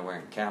people and they're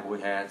wearing cowboy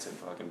hats and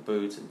fucking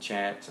boots and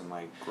chaps and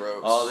like Gross.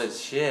 all this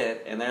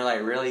shit, and they're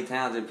like really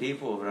talented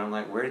people, but I'm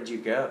like, where did you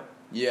go?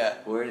 Yeah.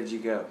 Where did you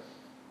go?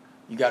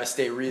 You got to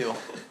stay real.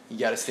 You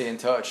got to stay in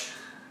touch.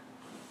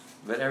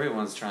 But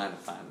everyone's trying to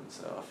find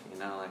themselves, you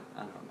know, like,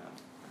 I don't know.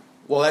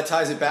 Well, that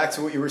ties it back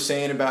to what you were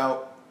saying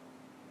about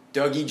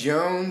Dougie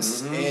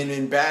Jones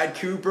and Bad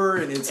Cooper,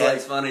 and it's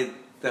That's funny.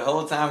 The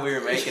whole time we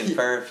were making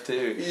Perf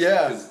too.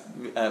 Yeah.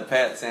 Because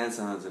Pat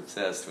Sanson's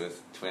obsessed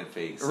with Twin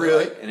Peaks. So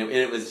Really? Like, and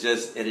it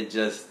had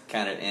just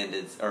kind of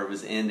ended, or it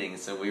was ending,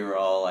 so we were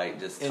all like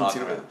just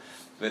talking Into it. about it.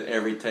 But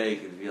every take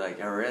it'd be like,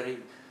 y'all ready?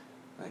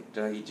 Like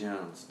Dougie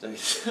Jones.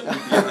 Dougie Jones.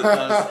 We'd give the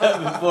thumbs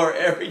up before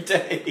every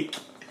take.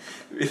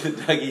 With the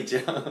Dougie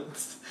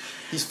Jones.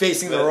 He's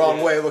facing the But, wrong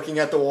yeah. way, looking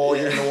at the wall,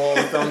 giving the wall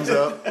a thumbs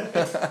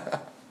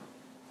up.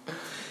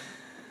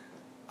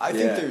 I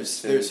think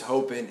there's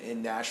hope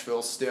in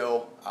Nashville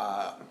still.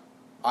 I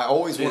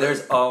always Dude, want.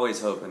 there's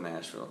always hope in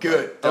Nashville.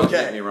 Good. Like, don't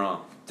Okay. get me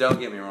wrong. Don't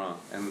get me wrong.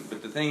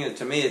 But the thing is,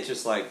 to me, it's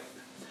just like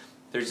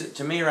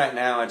to me right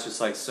now, it's just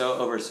like so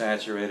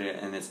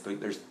oversaturated, and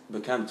there's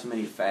become too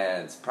many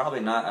fads. Probably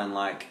not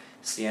unlike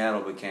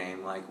Seattle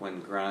became, like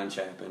when grunge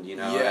happened. You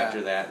know, Yeah.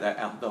 after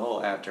that the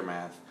whole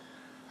aftermath.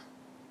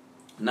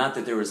 Not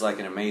that there was like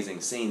an amazing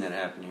scene that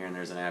happened here and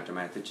there's an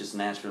aftermath. It's just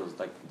Nashville's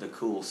like the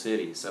cool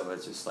city, so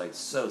it's just like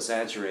so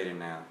saturated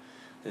now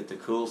that the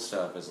cool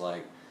stuff is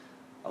like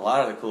a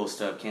lot of the cool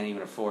stuff can't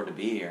even afford to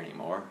be here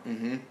anymore.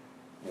 Mm-hmm.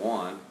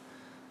 One.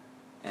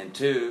 And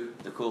two,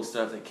 the cool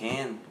stuff that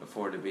can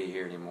afford to be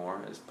here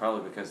anymore is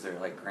probably because they're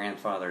like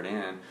grandfathered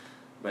in,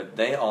 but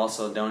they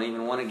also don't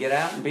even want to get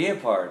out and be a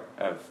part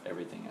of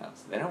everything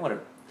else. They don't want to,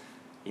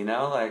 you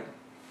know, like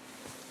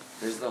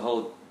there's the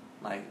whole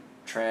like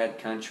trad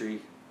country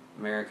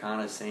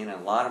Americana scene,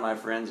 and a lot of my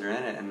friends are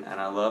in it, and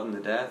I love them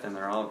to death, and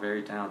they're all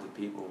very talented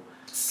people,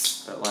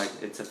 but like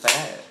it's a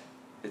fad.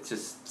 It's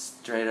just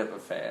straight up a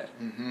fad.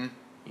 Mm-hmm.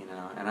 You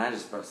know, and I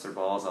just bust their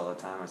balls all the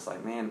time. It's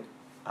like, man,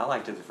 I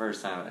liked it the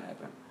first time it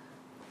happened.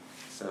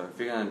 So if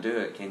you're gonna do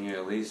it, can you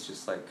at least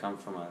just like come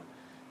from a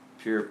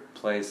pure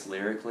place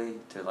lyrically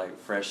to like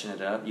freshen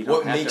it up? You don't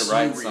What have makes to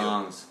write you real?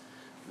 songs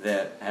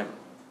that have,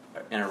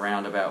 in a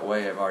roundabout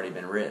way, have already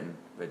been written,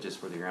 but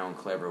just with your own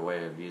clever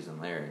way of using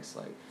lyrics.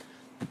 Like,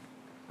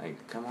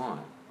 come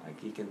on,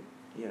 like you can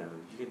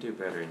do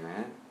better than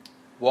that.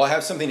 Well, I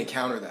have something to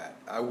counter that.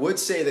 I would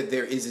say that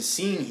there is a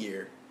scene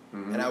here,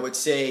 and I would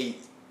say.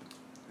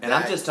 And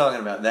I'm just talking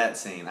about that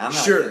scene. I'm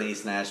not Sure. in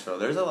East Nashville.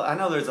 I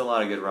know there's a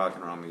lot of good rock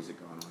and roll music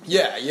going on.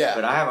 Yeah.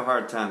 But I have a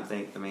hard time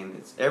thinking. I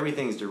mean,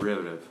 everything's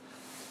derivative.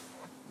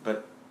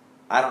 But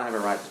I don't have a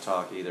right to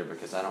talk either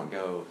because I don't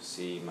go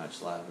see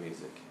much live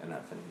music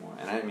enough anymore.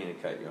 And I didn't mean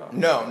to cut you off.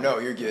 No,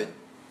 you're good.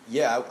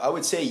 Yeah, I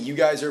would say you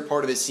guys are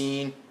part of the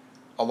scene.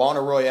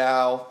 Alana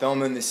Royale,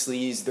 Thelma and the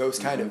Sleaze, those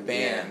kind of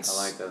bands. Yeah,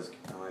 I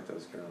like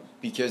those girls.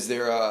 Because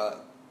they're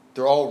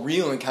all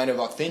real and kind of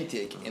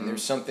authentic, and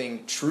there's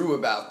something true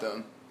about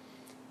them.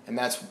 And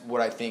that's what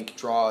I think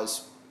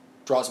draws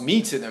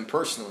me to them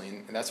personally,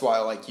 and that's why I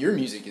like your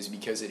music, is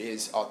because it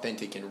is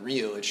authentic and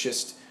real. It's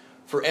just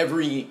for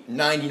every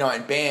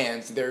 99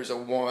 bands, there's a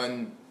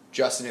one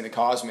Justin and the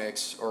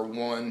Cosmics, or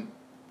one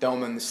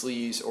Thelma and the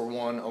Sleaze, or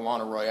one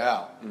Alana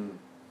Royale.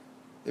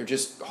 They're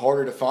just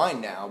harder to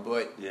find now,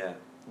 but yeah,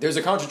 there's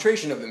a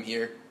concentration of them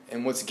here,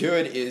 and what's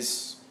good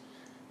is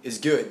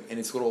good in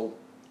its little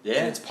in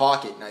its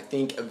pocket, and I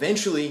think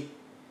eventually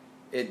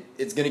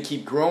it's going to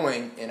keep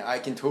growing, and I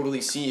can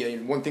totally see.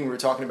 And one thing we were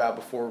talking about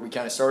before we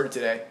kind of started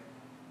today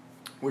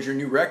was your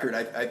new record.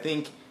 I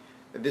think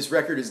that this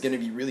record is going to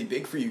be really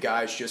big for you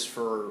guys, just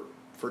for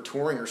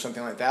touring or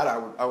something like that.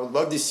 I would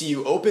love to see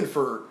you open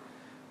for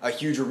a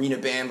huge arena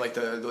band like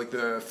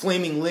the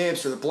Flaming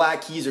Lips or the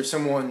Black Keys or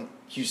someone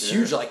who's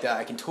huge like that.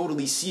 I can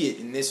totally see it,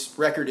 and this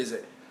record is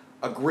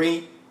a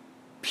great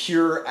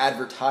pure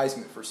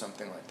advertisement for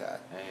something like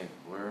that. Hey,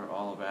 we're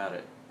all about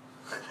it.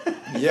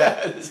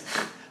 Yeah.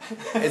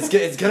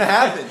 It's gonna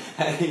happen.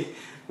 Hey,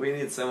 we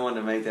need someone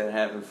to make that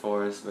happen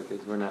for us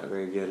because we're not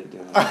very good at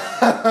doing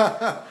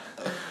that.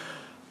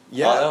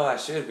 Yeah. Although I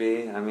should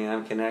be. I mean,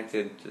 I'm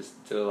connected just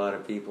to a lot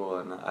of people,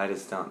 and I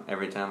just don't.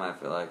 Every time I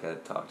feel like I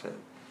talk to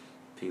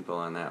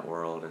people in that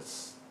world,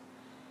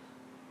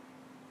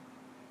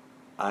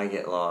 I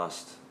get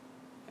lost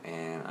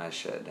and I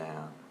shut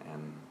down,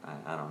 and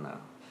I don't know.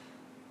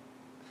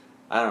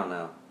 I don't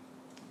know.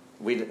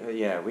 We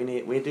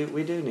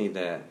do need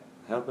that.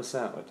 Help us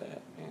out with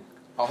that, man.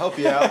 I'll help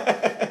you out.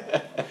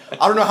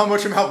 I don't know how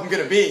much I'm helping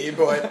gonna be,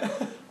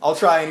 but I'll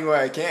try any way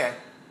I can.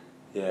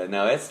 Yeah,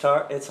 no, it's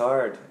hard. It's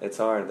hard.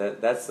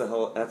 That's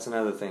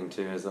another thing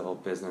too, is the whole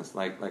business.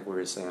 Like we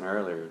were saying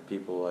earlier,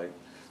 people like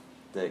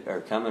they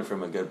are coming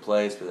from a good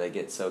place, but they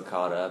get so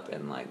caught up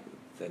in like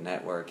the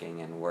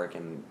networking and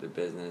working the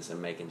business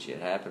and making shit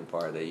happen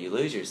part that you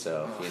lose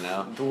yourself. You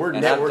know, The word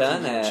and I've networking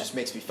done that. just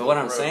makes me feel But what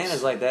I'm gross. saying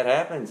is like that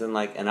happens, and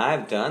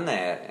I've done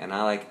that, and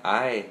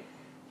I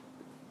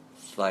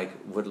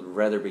would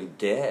rather be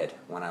dead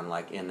when I'm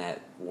like in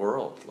that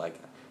world. Like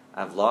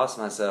I've lost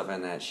myself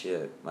in that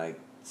shit like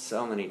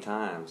so many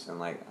times, and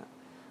like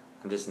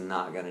I'm just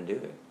not gonna do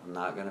it. I'm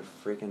not gonna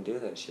freaking do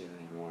that shit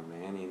anymore,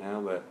 man. You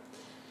know, but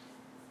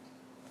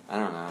I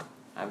don't know.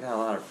 I've got a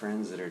lot of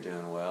friends that are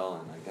doing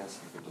well, and I guess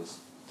I could just.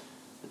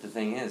 But the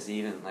thing is,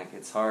 even like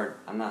it's hard.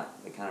 I'm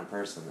not the kind of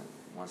person that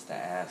wants to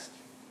ask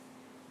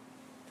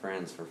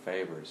friends for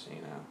favors,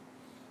 you know.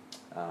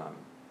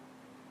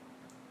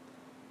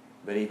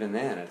 But even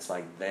then, it's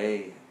like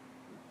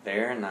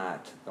they're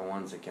not the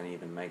ones that can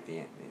even make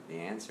the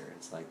answer.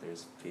 It's like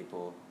there's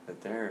people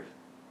that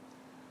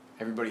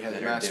Everybody has a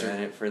that are master.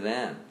 doing it for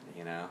them,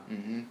 you know.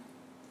 Mm-hmm.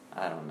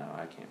 I don't know.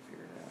 I can't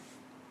figure it out.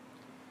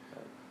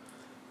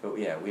 But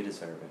yeah, we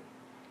deserve it.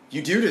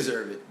 You do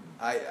deserve it.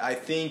 I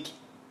think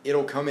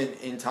it'll come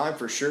in time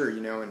for sure, you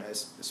know, and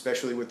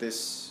especially with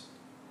this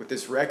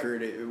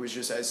record, it was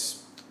just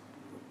as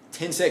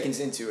 10 seconds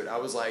into it, I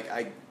was like,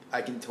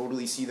 I can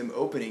totally see them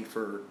opening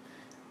for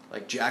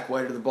like Jack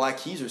White or the Black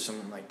Keys or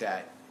something like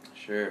that.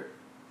 Sure.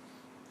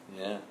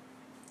 Yeah.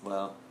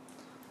 Well,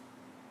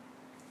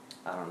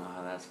 I don't know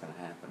how that's going to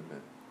happen,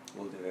 but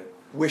we'll do it.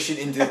 Wish it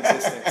into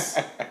existence.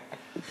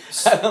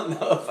 I don't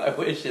know if I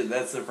wish it.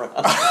 That's the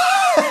problem.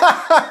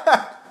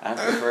 I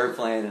prefer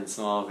playing in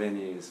small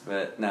venues,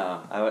 but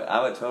no,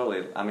 I would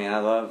totally. I mean, I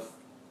love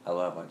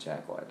what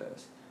Jack White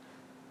does.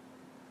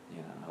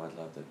 You know, I would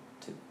love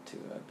to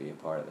be a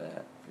part of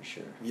that for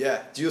sure.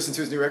 Yeah. Do you listen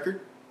to his new record?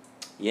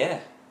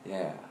 Yeah.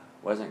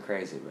 Wasn't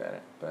crazy about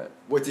it, but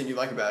What didn't you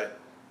like about it?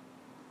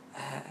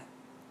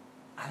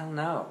 I don't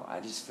know.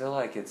 I just feel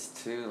like it's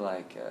too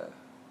like.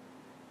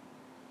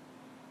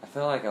 I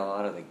feel like a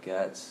lot of the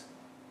guts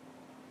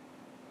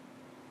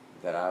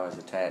that I was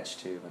attached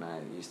to when I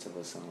used to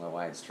listen to the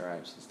White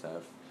Stripes and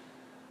stuff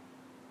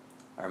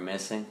are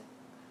missing.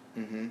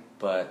 Mm-hmm.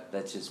 But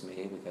that's just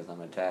me because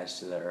I'm attached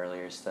to the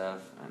earlier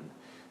stuff.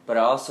 But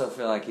I also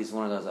feel like he's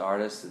one of those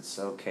artists that's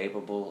so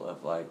capable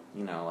of like,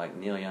 you know, like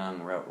Neil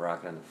Young wrote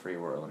Rockin' in the Free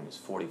World when he was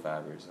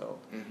 45 years old.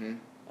 Mm-hmm.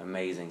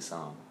 Amazing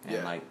song. And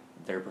Yeah. like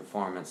their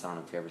performance, I don't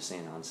know if you've ever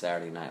seen it on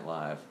Saturday Night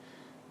Live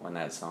when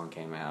that song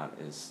came out,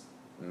 is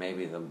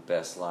maybe the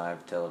best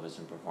live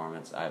television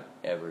performance I've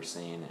ever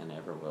seen and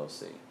ever will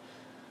see.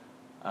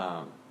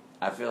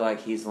 I feel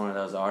like he's one of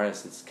those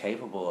artists that's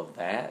capable of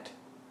that,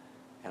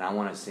 and I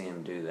want to see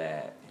him do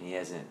that, and he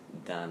hasn't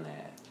done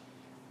that.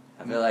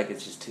 I feel like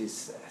it's just too.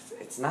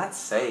 It's not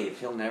safe.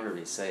 He'll never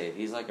be safe.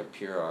 He's like a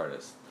pure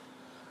artist.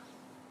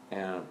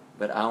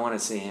 But I want to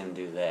see him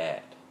do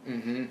that.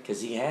 Mm-hmm.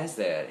 Because he has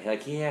that.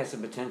 Like, he has the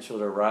potential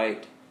to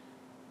write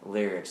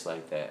lyrics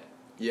like that.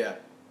 Yeah.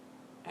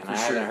 And For I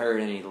sure. haven't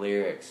heard any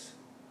lyrics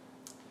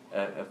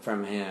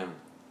from him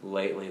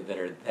lately that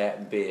are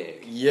that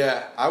big.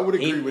 Yeah, I would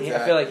agree with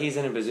that. I feel like he's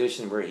in a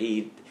position where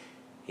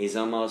he's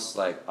almost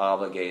like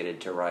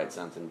obligated to write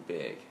something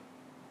big.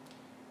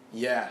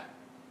 Yeah.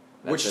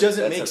 Which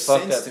doesn't make sense to me.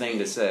 That's a fucked up thing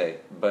to say,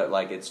 but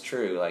like it's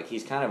true. Like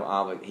he's kind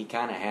of he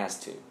kind of has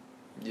to.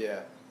 Yeah.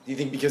 Do you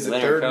think because the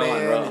Leonard Third Cohen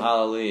Man? wrote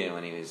Hallelujah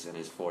when he was in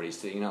his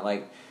 40s too. You know,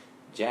 like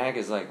Jack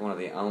is like one of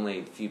the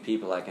only few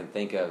people I can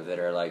think of that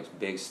are like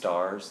big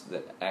stars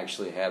that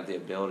actually have the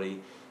ability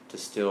to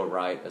still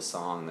write a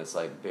song that's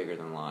like bigger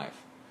than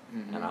life.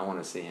 Mm-hmm. And I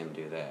want to see him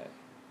do that.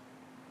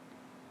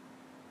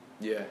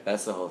 Yeah.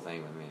 That's the whole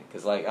thing with me.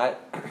 Because, like, I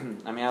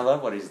mean, I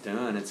love what he's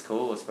doing. It's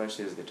cool,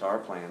 especially his guitar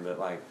playing. But,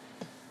 like,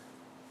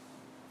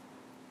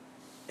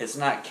 it's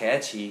not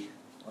catchy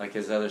like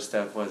his other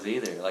stuff was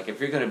either. Like,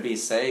 if you're going to be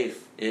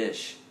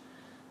safe-ish,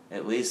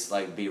 at least,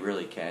 like, be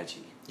really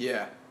catchy.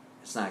 Yeah.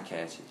 It's not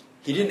catchy.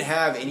 He didn't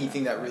have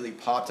anything that really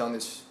popped on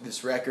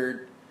this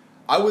record.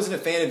 I wasn't a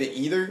fan of it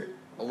either.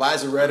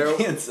 Lazaretto.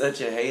 Being such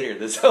a hater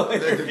this whole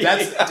interview. Dude,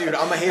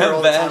 I'm a hater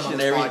all the time on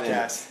this everything.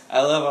 podcast.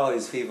 I love all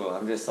these people.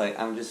 I'm just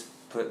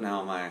putting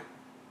all my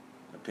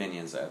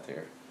opinions out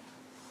there.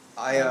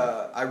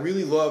 I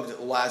really loved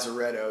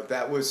Lazaretto.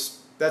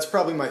 That's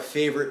probably my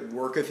favorite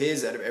work of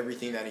his out of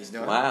everything that he's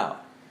done. Wow.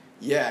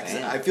 Yeah, 'cause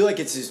Damn. I feel like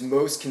it's his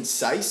most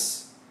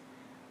concise.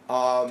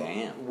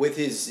 Damn. With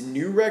his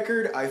new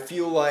record, I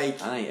feel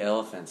like... I think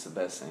Elephant's the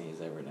best thing he's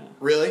ever done.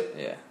 Really?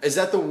 Yeah. Is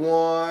that the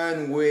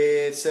one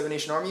with Seven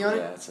Nation Army on it?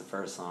 Yeah, it's the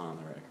first song on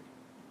the record.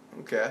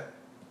 Okay.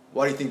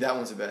 Why do you think that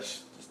one's the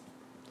best?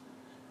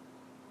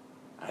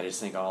 I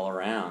just think all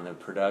around, the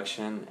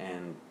production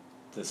and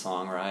the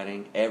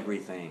songwriting,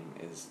 everything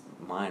is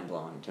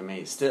mind-blowing to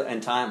me. Still,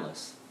 and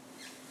timeless.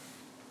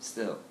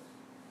 Still.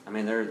 I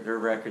mean, their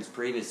records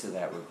previous to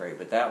that were great,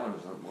 but that one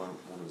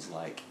was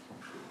like...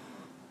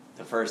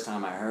 The first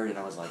time I heard it,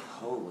 I was like,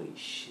 holy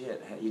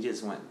shit. You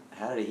just went,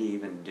 how did he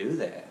even do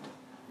that?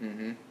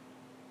 Mm-hmm.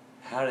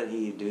 How did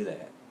he do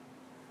that?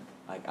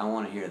 Like, I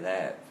want to hear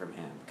that from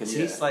him. Because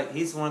Yeah.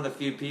 he's one of the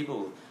few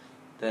people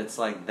that's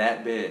like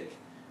that big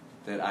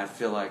that I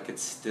feel like could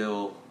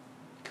still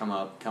come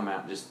out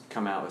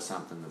with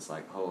something that's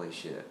like, holy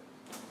shit.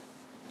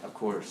 Of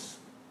course.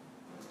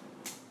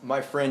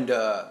 My friend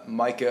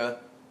Micah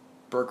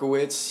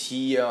Berkowitz,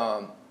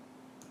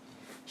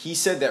 he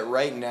said that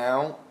right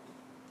now,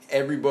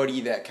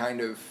 everybody that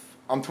kind of...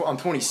 I'm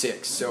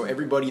 26, so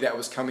everybody that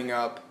was coming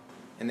up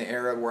in the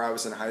era where I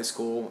was in high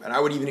school, and I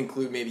would even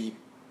include maybe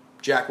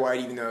Jack White,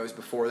 even though it was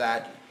before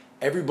that.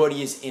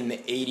 Everybody is in the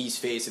 80s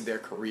phase of their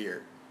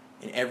career,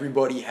 and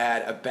everybody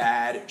had a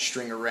bad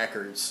string of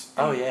records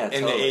Oh yeah,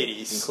 in totally.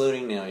 the 80s.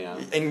 Including Neil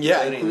Young. And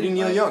yeah, including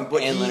Neil Young.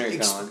 But and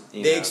Leonard Cohen.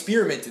 they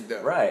experimented,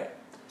 though. Right.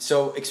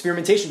 So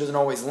experimentation doesn't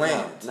always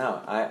land.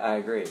 No, I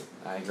agree.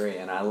 I agree.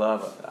 And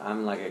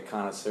I'm like a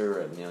connoisseur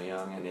of Neil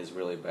Young and his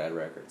really bad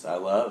records. I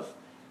love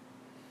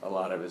a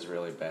lot of his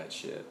really bad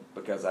shit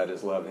because I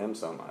just love him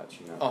so much,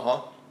 you know.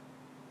 Uh-huh.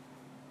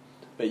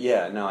 But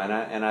yeah, no,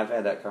 and I've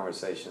had that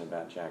conversation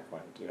about Jack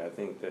White too. I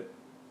think that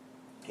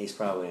he's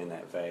probably in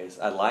that phase.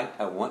 I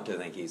want to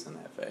think he's in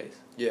that phase.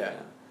 Yeah.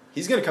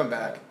 He's going to come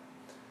back.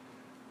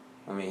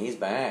 I mean, he's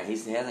back. He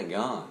hasn't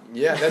gone.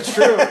 Yeah, that's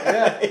true.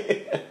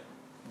 Yeah.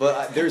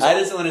 But I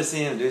just want to see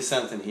him do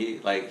something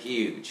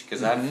huge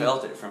because Mm-hmm. I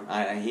felt it from.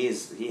 He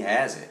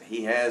has it.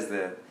 He has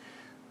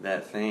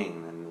that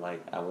thing, and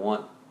like I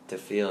want to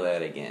feel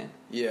that again.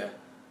 Yeah,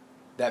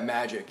 that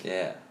magic.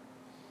 Yeah.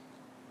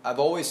 I've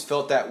always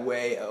felt that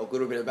way a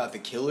little bit about the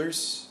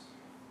Killers,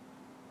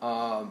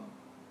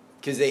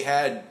 because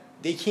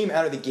they came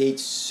out of the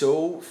gate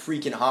so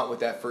freaking hot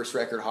with that first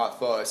record, Hot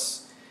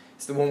Fuss.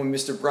 It's the one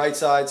with Mr.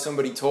 Brightside.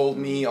 Somebody told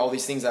me all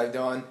these things I've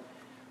done.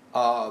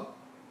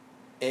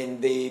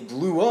 And they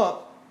blew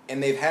up,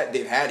 and they've had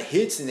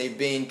hits, and they've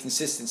been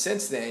consistent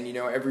since then. You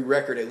know, every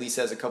record at least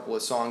has a couple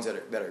of songs that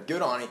are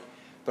good on it.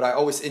 But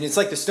and it's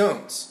like the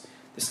Stones.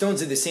 The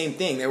Stones did the same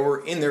thing. They were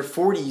in their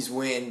 40s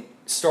when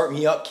 "Start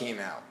Me Up" came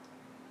out,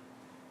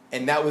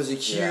 and that was a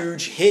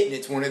huge hit, and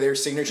it's one of their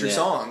signature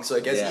songs.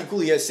 Like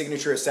equally as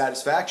signature as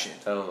 "Satisfaction."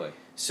 Totally.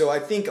 So I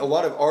think a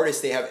lot of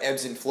artists, they have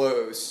ebbs and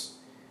flows,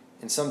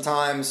 and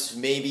sometimes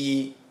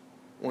maybe.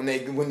 When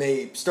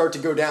they start to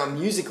go down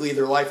musically,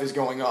 their life is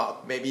going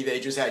up. Maybe they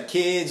just had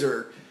kids,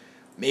 or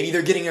maybe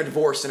they're getting a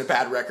divorce and a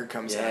bad record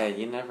comes out. Yeah,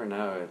 you never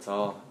know. It's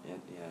all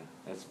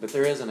but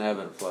there is an ebb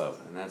and flow,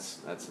 and that's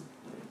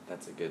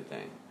a good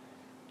thing.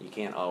 You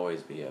can't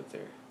always be up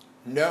there.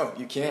 No,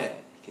 you can't.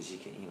 Because you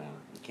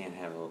can't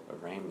have a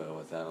rainbow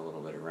without a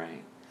little bit of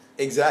rain.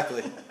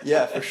 Exactly.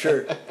 Yeah, for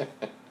sure.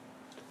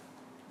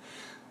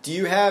 Do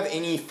you have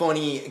any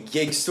funny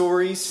gig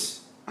stories?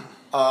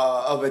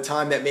 Of a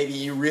time that maybe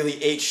you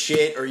really ate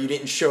shit or you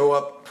didn't show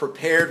up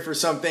prepared for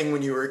something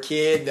when you were a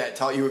kid that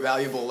taught you a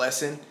valuable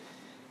lesson?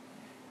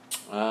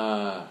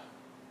 No.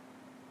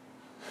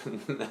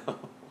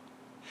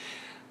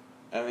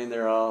 I mean,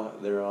 they're all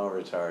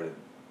retarded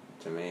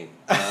to me.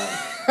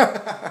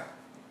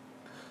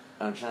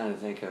 I'm trying to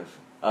think of.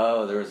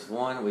 Oh, there was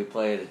one we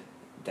played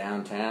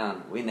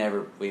downtown. We've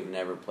never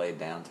played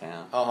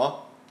downtown. Uh-huh.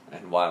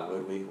 And why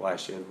would we? Why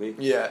should we?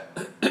 Yeah.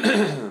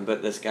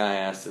 But this guy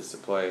asked us to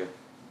play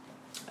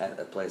at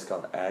a place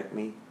called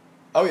Acme.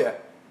 Oh, yeah.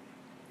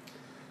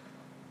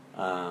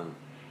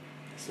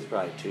 This was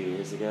probably 2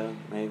 years ago,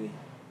 maybe.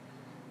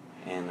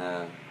 And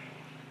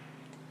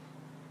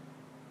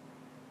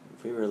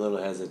we were a little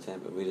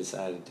hesitant, but we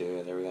decided to do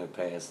it. They were going to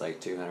pay us like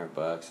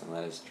 $200 and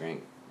let us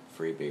drink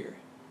free beer.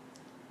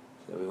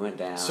 So we went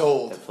down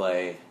to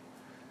play,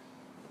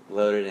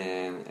 loaded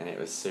in, and it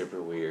was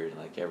super weird.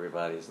 Like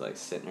everybody's like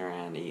sitting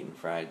around eating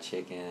fried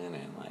chicken,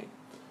 and like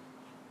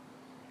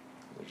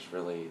there's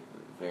really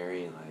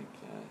very like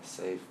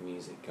safe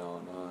music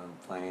going on,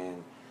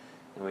 playing.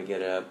 And we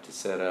get up to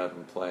set up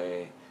and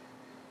play,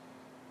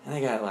 and they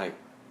got like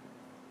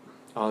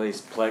all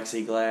these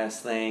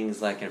plexiglass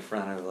things like in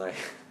front of like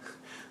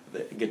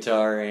the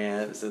guitar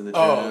amps and the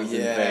drums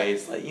and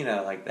bass, like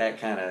like that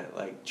kind of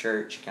like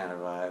church kind of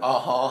vibe.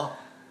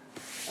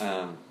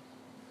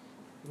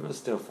 It was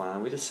still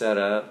fun. We just set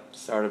up,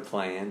 started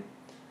playing,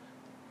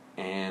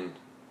 and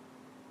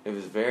it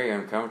was very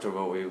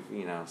uncomfortable.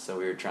 So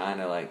we were trying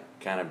to like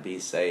kind of be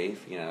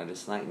safe,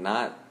 just like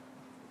not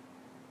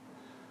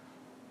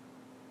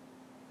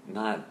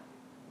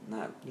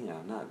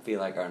feel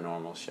like our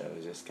normal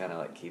shows, just kind of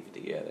like keep it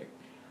together.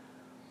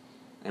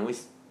 And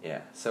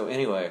so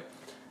anyway,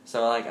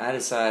 I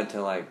decided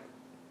to like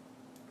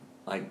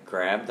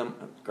grab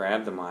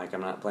the mic.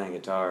 I'm not playing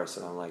guitar,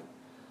 so I'm like,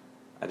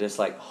 I just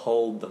like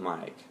hold the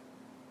mic.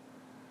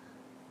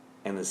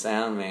 And the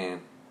sound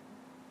man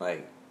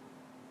like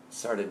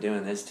started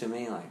doing this to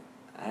me, like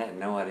I had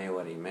no idea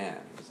what he meant.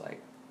 He was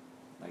like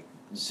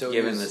so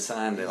giving the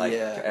sign to like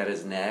at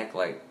his neck,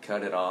 like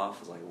cut it off. I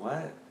was like,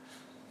 what?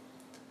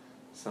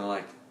 So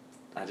like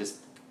I just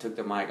took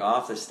the mic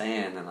off the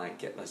stand and I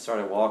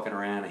started walking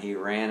around, and he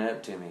ran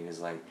up to me. He was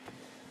like,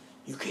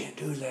 "You can't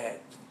do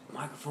that. The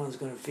microphone's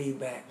going to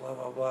feedback. Blah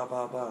blah blah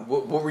blah blah."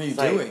 What were you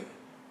doing?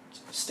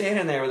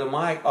 Standing there with the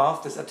mic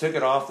off I took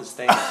it off the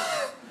stand.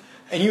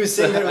 And he was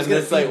saying that it was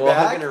going to feedback.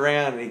 feedback? Walking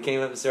around, and he came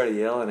up and started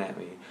yelling at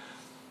me.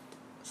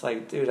 It's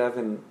like, dude,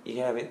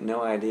 you have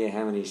no idea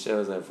how many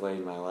shows I've played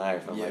in my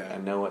life. I'm like, I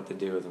know what to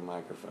do with a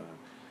microphone.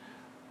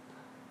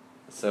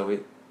 So we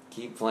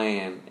keep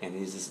playing, and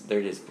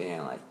they're just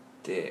being like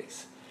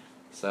dicks.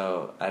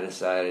 So I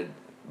decided,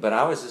 but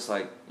I was just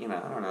like, I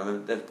don't know,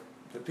 the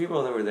the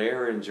people that were there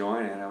were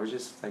enjoying it. I was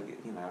just like,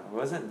 I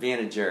wasn't being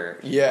a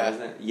jerk. Yeah. I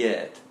wasn't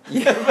yet.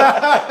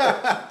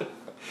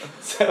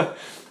 So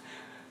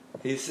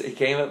he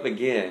came up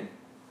again,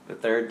 the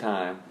third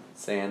time,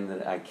 saying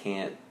that I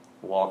can't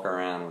walk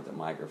around with the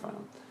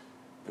microphone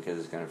because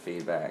it's going to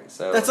feed back.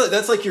 So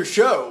that's like your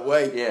show,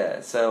 like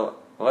yeah. So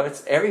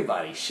it's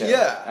everybody's show.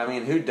 Yeah. I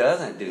mean, who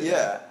doesn't do yeah.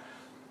 that?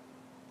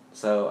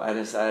 So I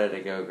decided to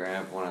go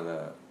grab one of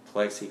the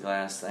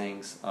plexiglass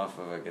things off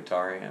of a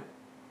guitar amp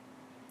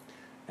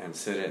and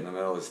sit it in the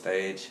middle of the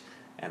stage,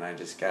 and I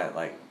just got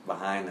like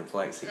behind the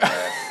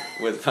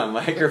plexiglass with my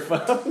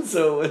microphone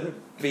so it wouldn't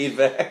feed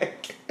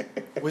back.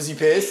 Was he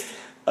pissed?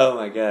 Oh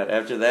my god.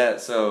 After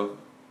that, so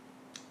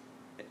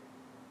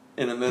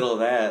in the middle of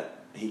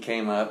that, he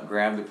came up,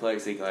 grabbed the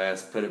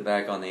plexiglass, put it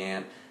back on the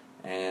amp,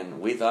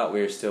 and we thought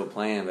we were still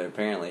playing, but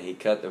apparently he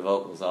cut the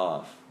vocals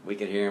off. We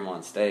could hear him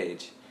on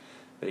stage,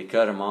 but he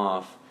cut them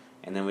off,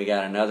 and then we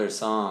got another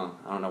song.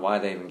 I don't know why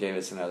they even gave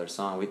us another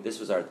song. This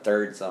was our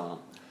third song.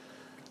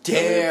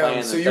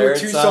 Damn, so you were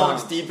two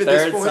songs deep at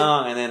this point? Third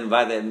song, and then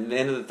by the end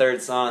of the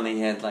third song, they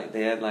had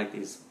like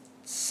these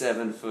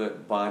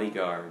 7-foot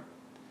bodyguard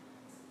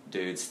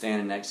dudes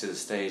standing next to the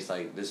stage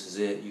like, this is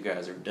it, you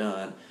guys are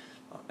done.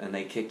 And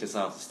they kicked us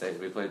off the stage.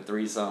 We played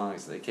 3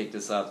 songs, they kicked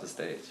us off the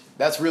stage.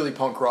 That's really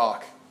punk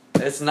rock.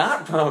 It's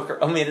not punk.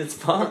 I mean, it's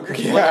punk or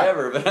Yeah.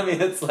 whatever, but I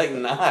mean, it's like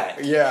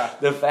not. Yeah.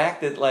 The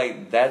fact that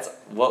like that's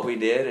what we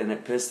did and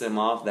it pissed them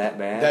off that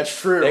bad. That's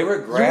true. They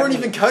were You weren't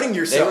even cutting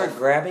yourself. They were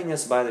grabbing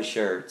us by the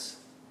shirts.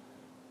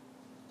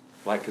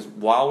 Like, because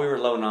while we were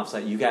loading off, it's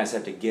like, you guys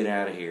have to get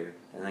out of here.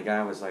 And the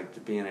guy was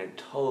like being a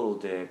total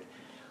dick.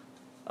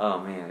 Oh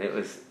man, it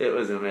was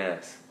a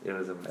mess. It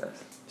was a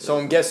mess. So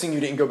I'm guessing you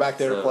didn't go back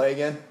there to So- play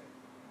again?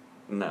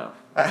 No,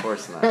 of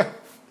course not.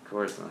 Of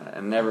course not.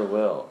 And never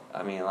will.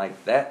 I mean,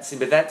 like that. See,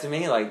 but that to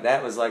me, like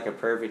that was like a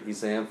perfect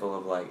example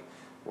of like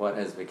what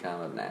has become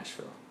of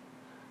Nashville.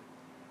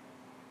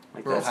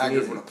 Like Earl Haggard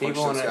music. would have punched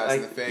People those wanna, guys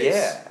like, in the face.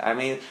 Yeah, I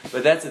mean,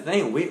 but that's the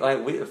thing. We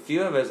a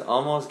few of us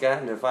almost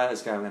got into a fight with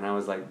this guy, and I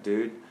was like,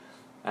 dude,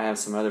 I have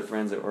some other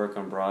friends that work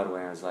on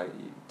Broadway. I was like,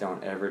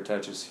 don't ever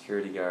touch a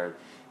security guard,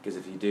 because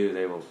if you do,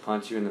 they will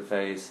punch you in the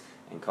face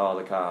and call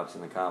the cops,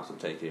 and the cops will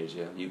take you to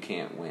jail. You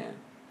can't win.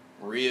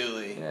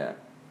 Really? Yeah.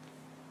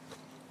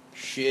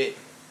 Shit.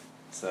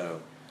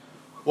 So.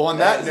 Well, on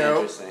that was note,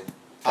 interesting.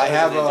 I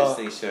have an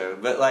interesting show,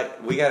 but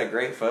like we got a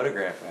great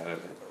photograph out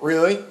of it.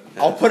 really?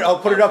 I'll put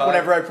it up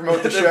whenever I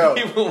promote the show.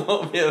 People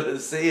won't be able to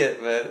see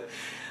it, but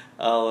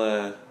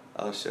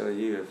I'll show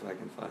you if I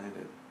can find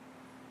it.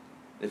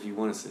 If you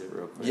want to see it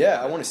real quick.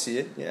 Yeah, I want to see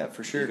it. Yeah,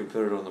 for sure. You can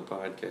put it on the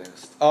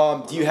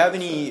podcast. Do you have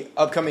any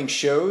upcoming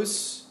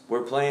shows?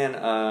 We're playing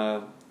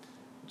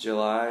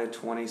July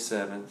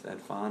 27th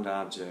at Fond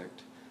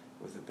Object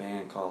with a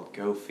band called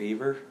Go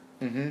Fever.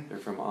 Mm-hmm. They're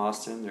from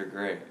Austin. They're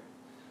great.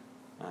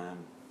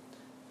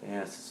 They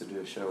asked us to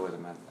do a show with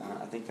them.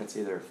 I think that's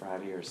either a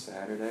Friday or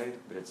Saturday,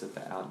 but it's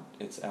at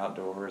it's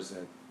outdoors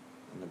in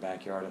the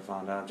backyard of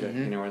Fond Object.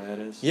 Mm-hmm. You know where that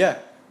is? Yeah.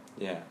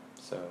 Yeah.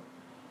 So,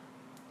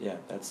 yeah,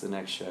 that's the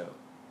next show.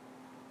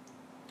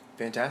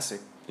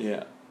 Fantastic.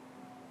 Yeah.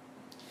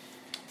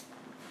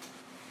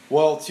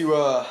 Well,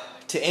 to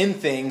end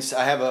things,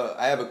 I have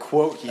a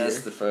quote here.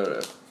 That's the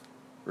photo.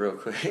 Real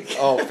quick.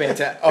 Oh,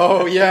 fantastic!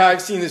 Oh, yeah,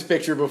 I've seen this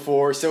picture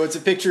before. So it's a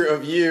picture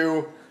of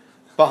you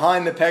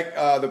behind the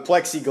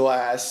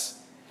plexiglass,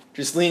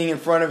 just leaning in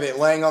front of it,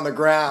 laying on the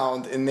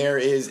ground, and there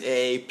is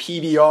a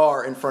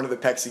PBR in front of the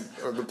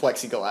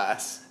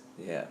plexiglass.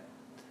 Yeah.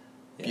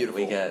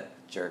 Beautiful. We got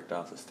jerked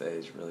off the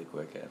stage really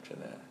quick after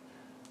that.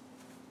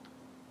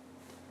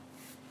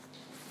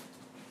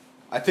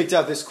 I picked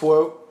out this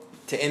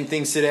quote to end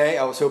things today.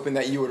 I was hoping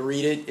that you would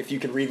read it, if you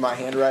could read my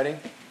handwriting.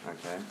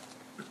 Okay.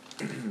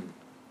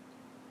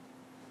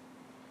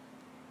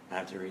 I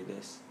have to read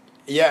this.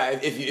 Yeah,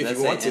 if you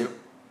want to.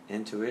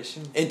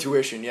 Intuition?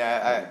 Intuition,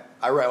 yeah.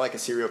 I write like a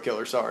serial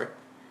killer, sorry.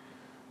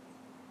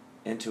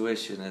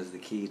 Intuition is the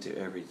key to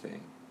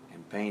everything.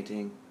 In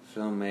painting,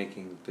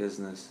 filmmaking,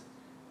 business,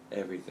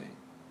 everything.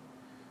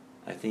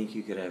 I think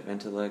you could have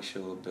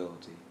intellectual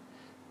ability,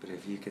 but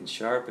if you can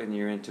sharpen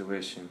your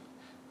intuition,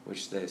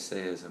 which they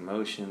say is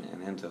emotion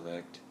and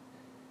intellect,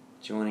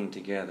 joining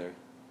together,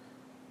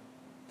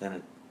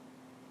 then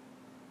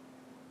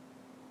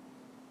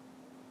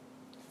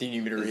Do you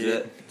need me to is read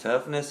it?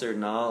 toughness or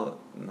knowledge?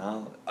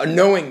 A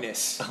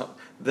knowingness.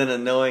 Then a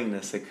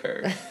knowingness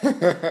occurs.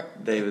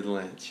 David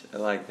Lynch. I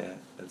like that.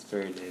 That's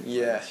very David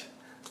Yeah. Lynch.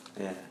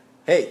 Yeah.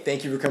 Hey,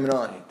 thank you for coming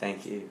on. Hey,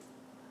 thank you.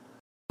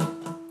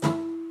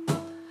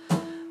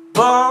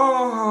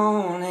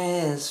 Born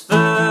is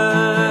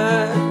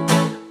fur,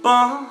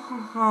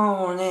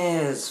 born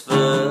is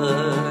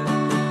fur.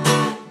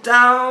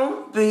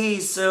 Don't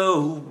be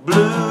so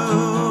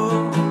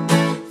blue.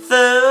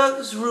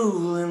 Thugs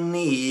ruling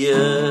the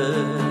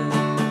earth.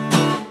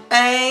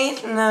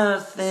 Ain't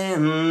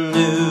nothing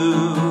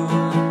new.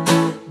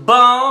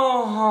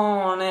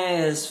 Born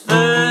is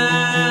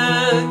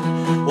fur.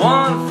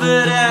 1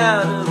 foot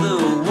out of the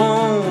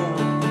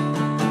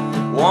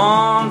womb.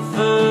 1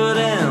 foot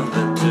in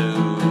the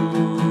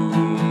tube.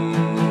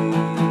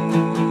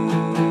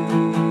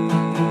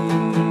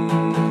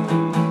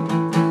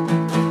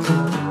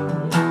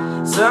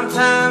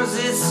 Sometimes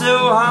it's so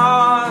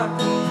hard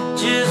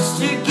just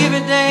to give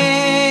a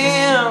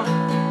damn.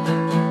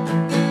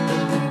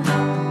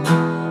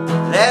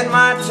 That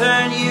might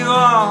turn you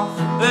off,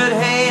 but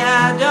hey,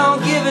 I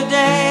don't give a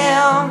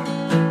damn.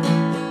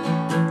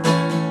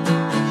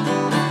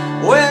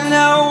 When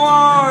no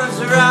one's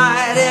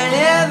right and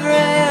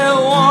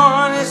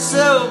everyone is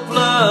so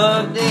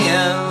plugged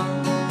in,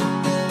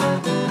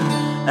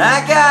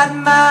 I got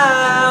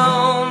my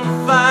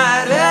own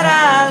fight and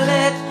I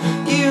let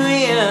you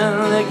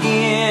in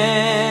again.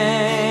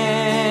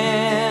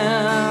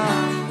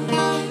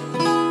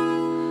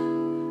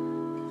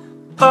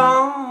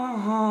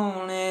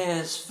 Bone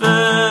is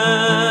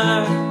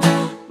fur,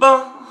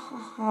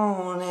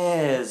 bone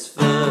is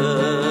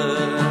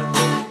fur.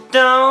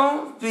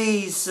 Don't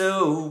be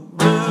so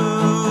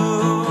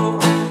blue.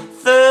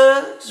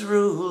 Thugs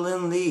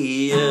ruling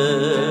the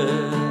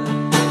earth.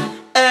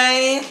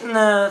 Ain't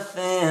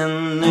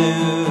nothing new.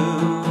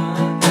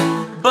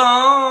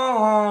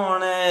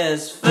 Born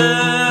as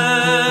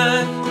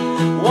fuck,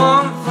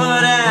 1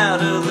 foot out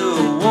of the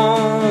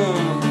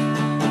womb,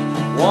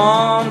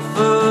 1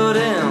 foot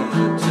in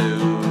the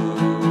tomb.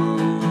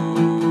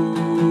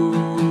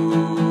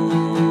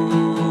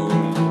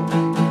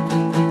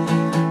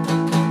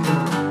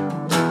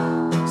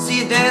 See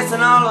you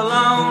dancing all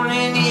alone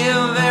in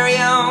your very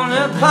own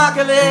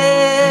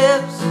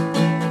apocalypse.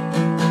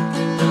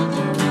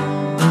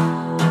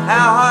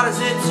 How hard is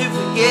it to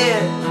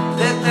forget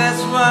that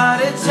that's what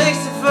it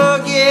takes to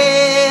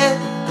forget?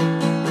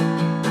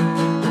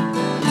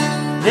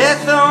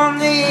 Death on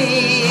the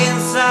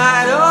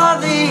inside or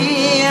the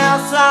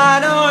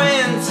outside or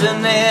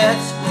internet.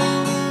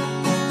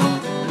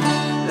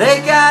 They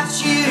got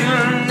you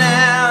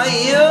now,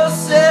 your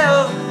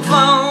cell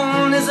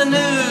phone is a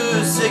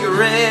new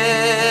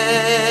cigarette.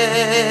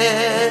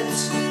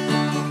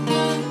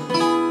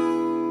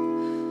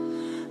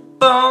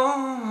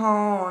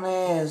 Bone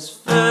is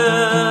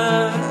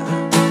fur,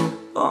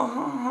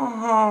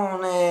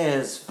 bone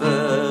is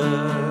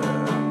fur.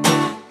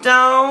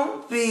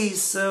 Don't be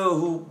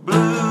so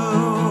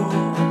blue.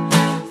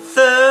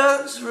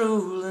 Thugs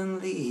ruling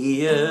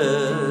the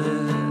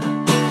earth.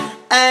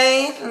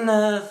 Ain't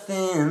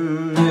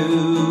nothing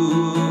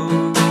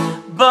new.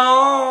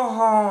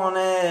 Bone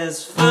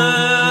is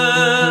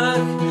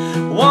fur.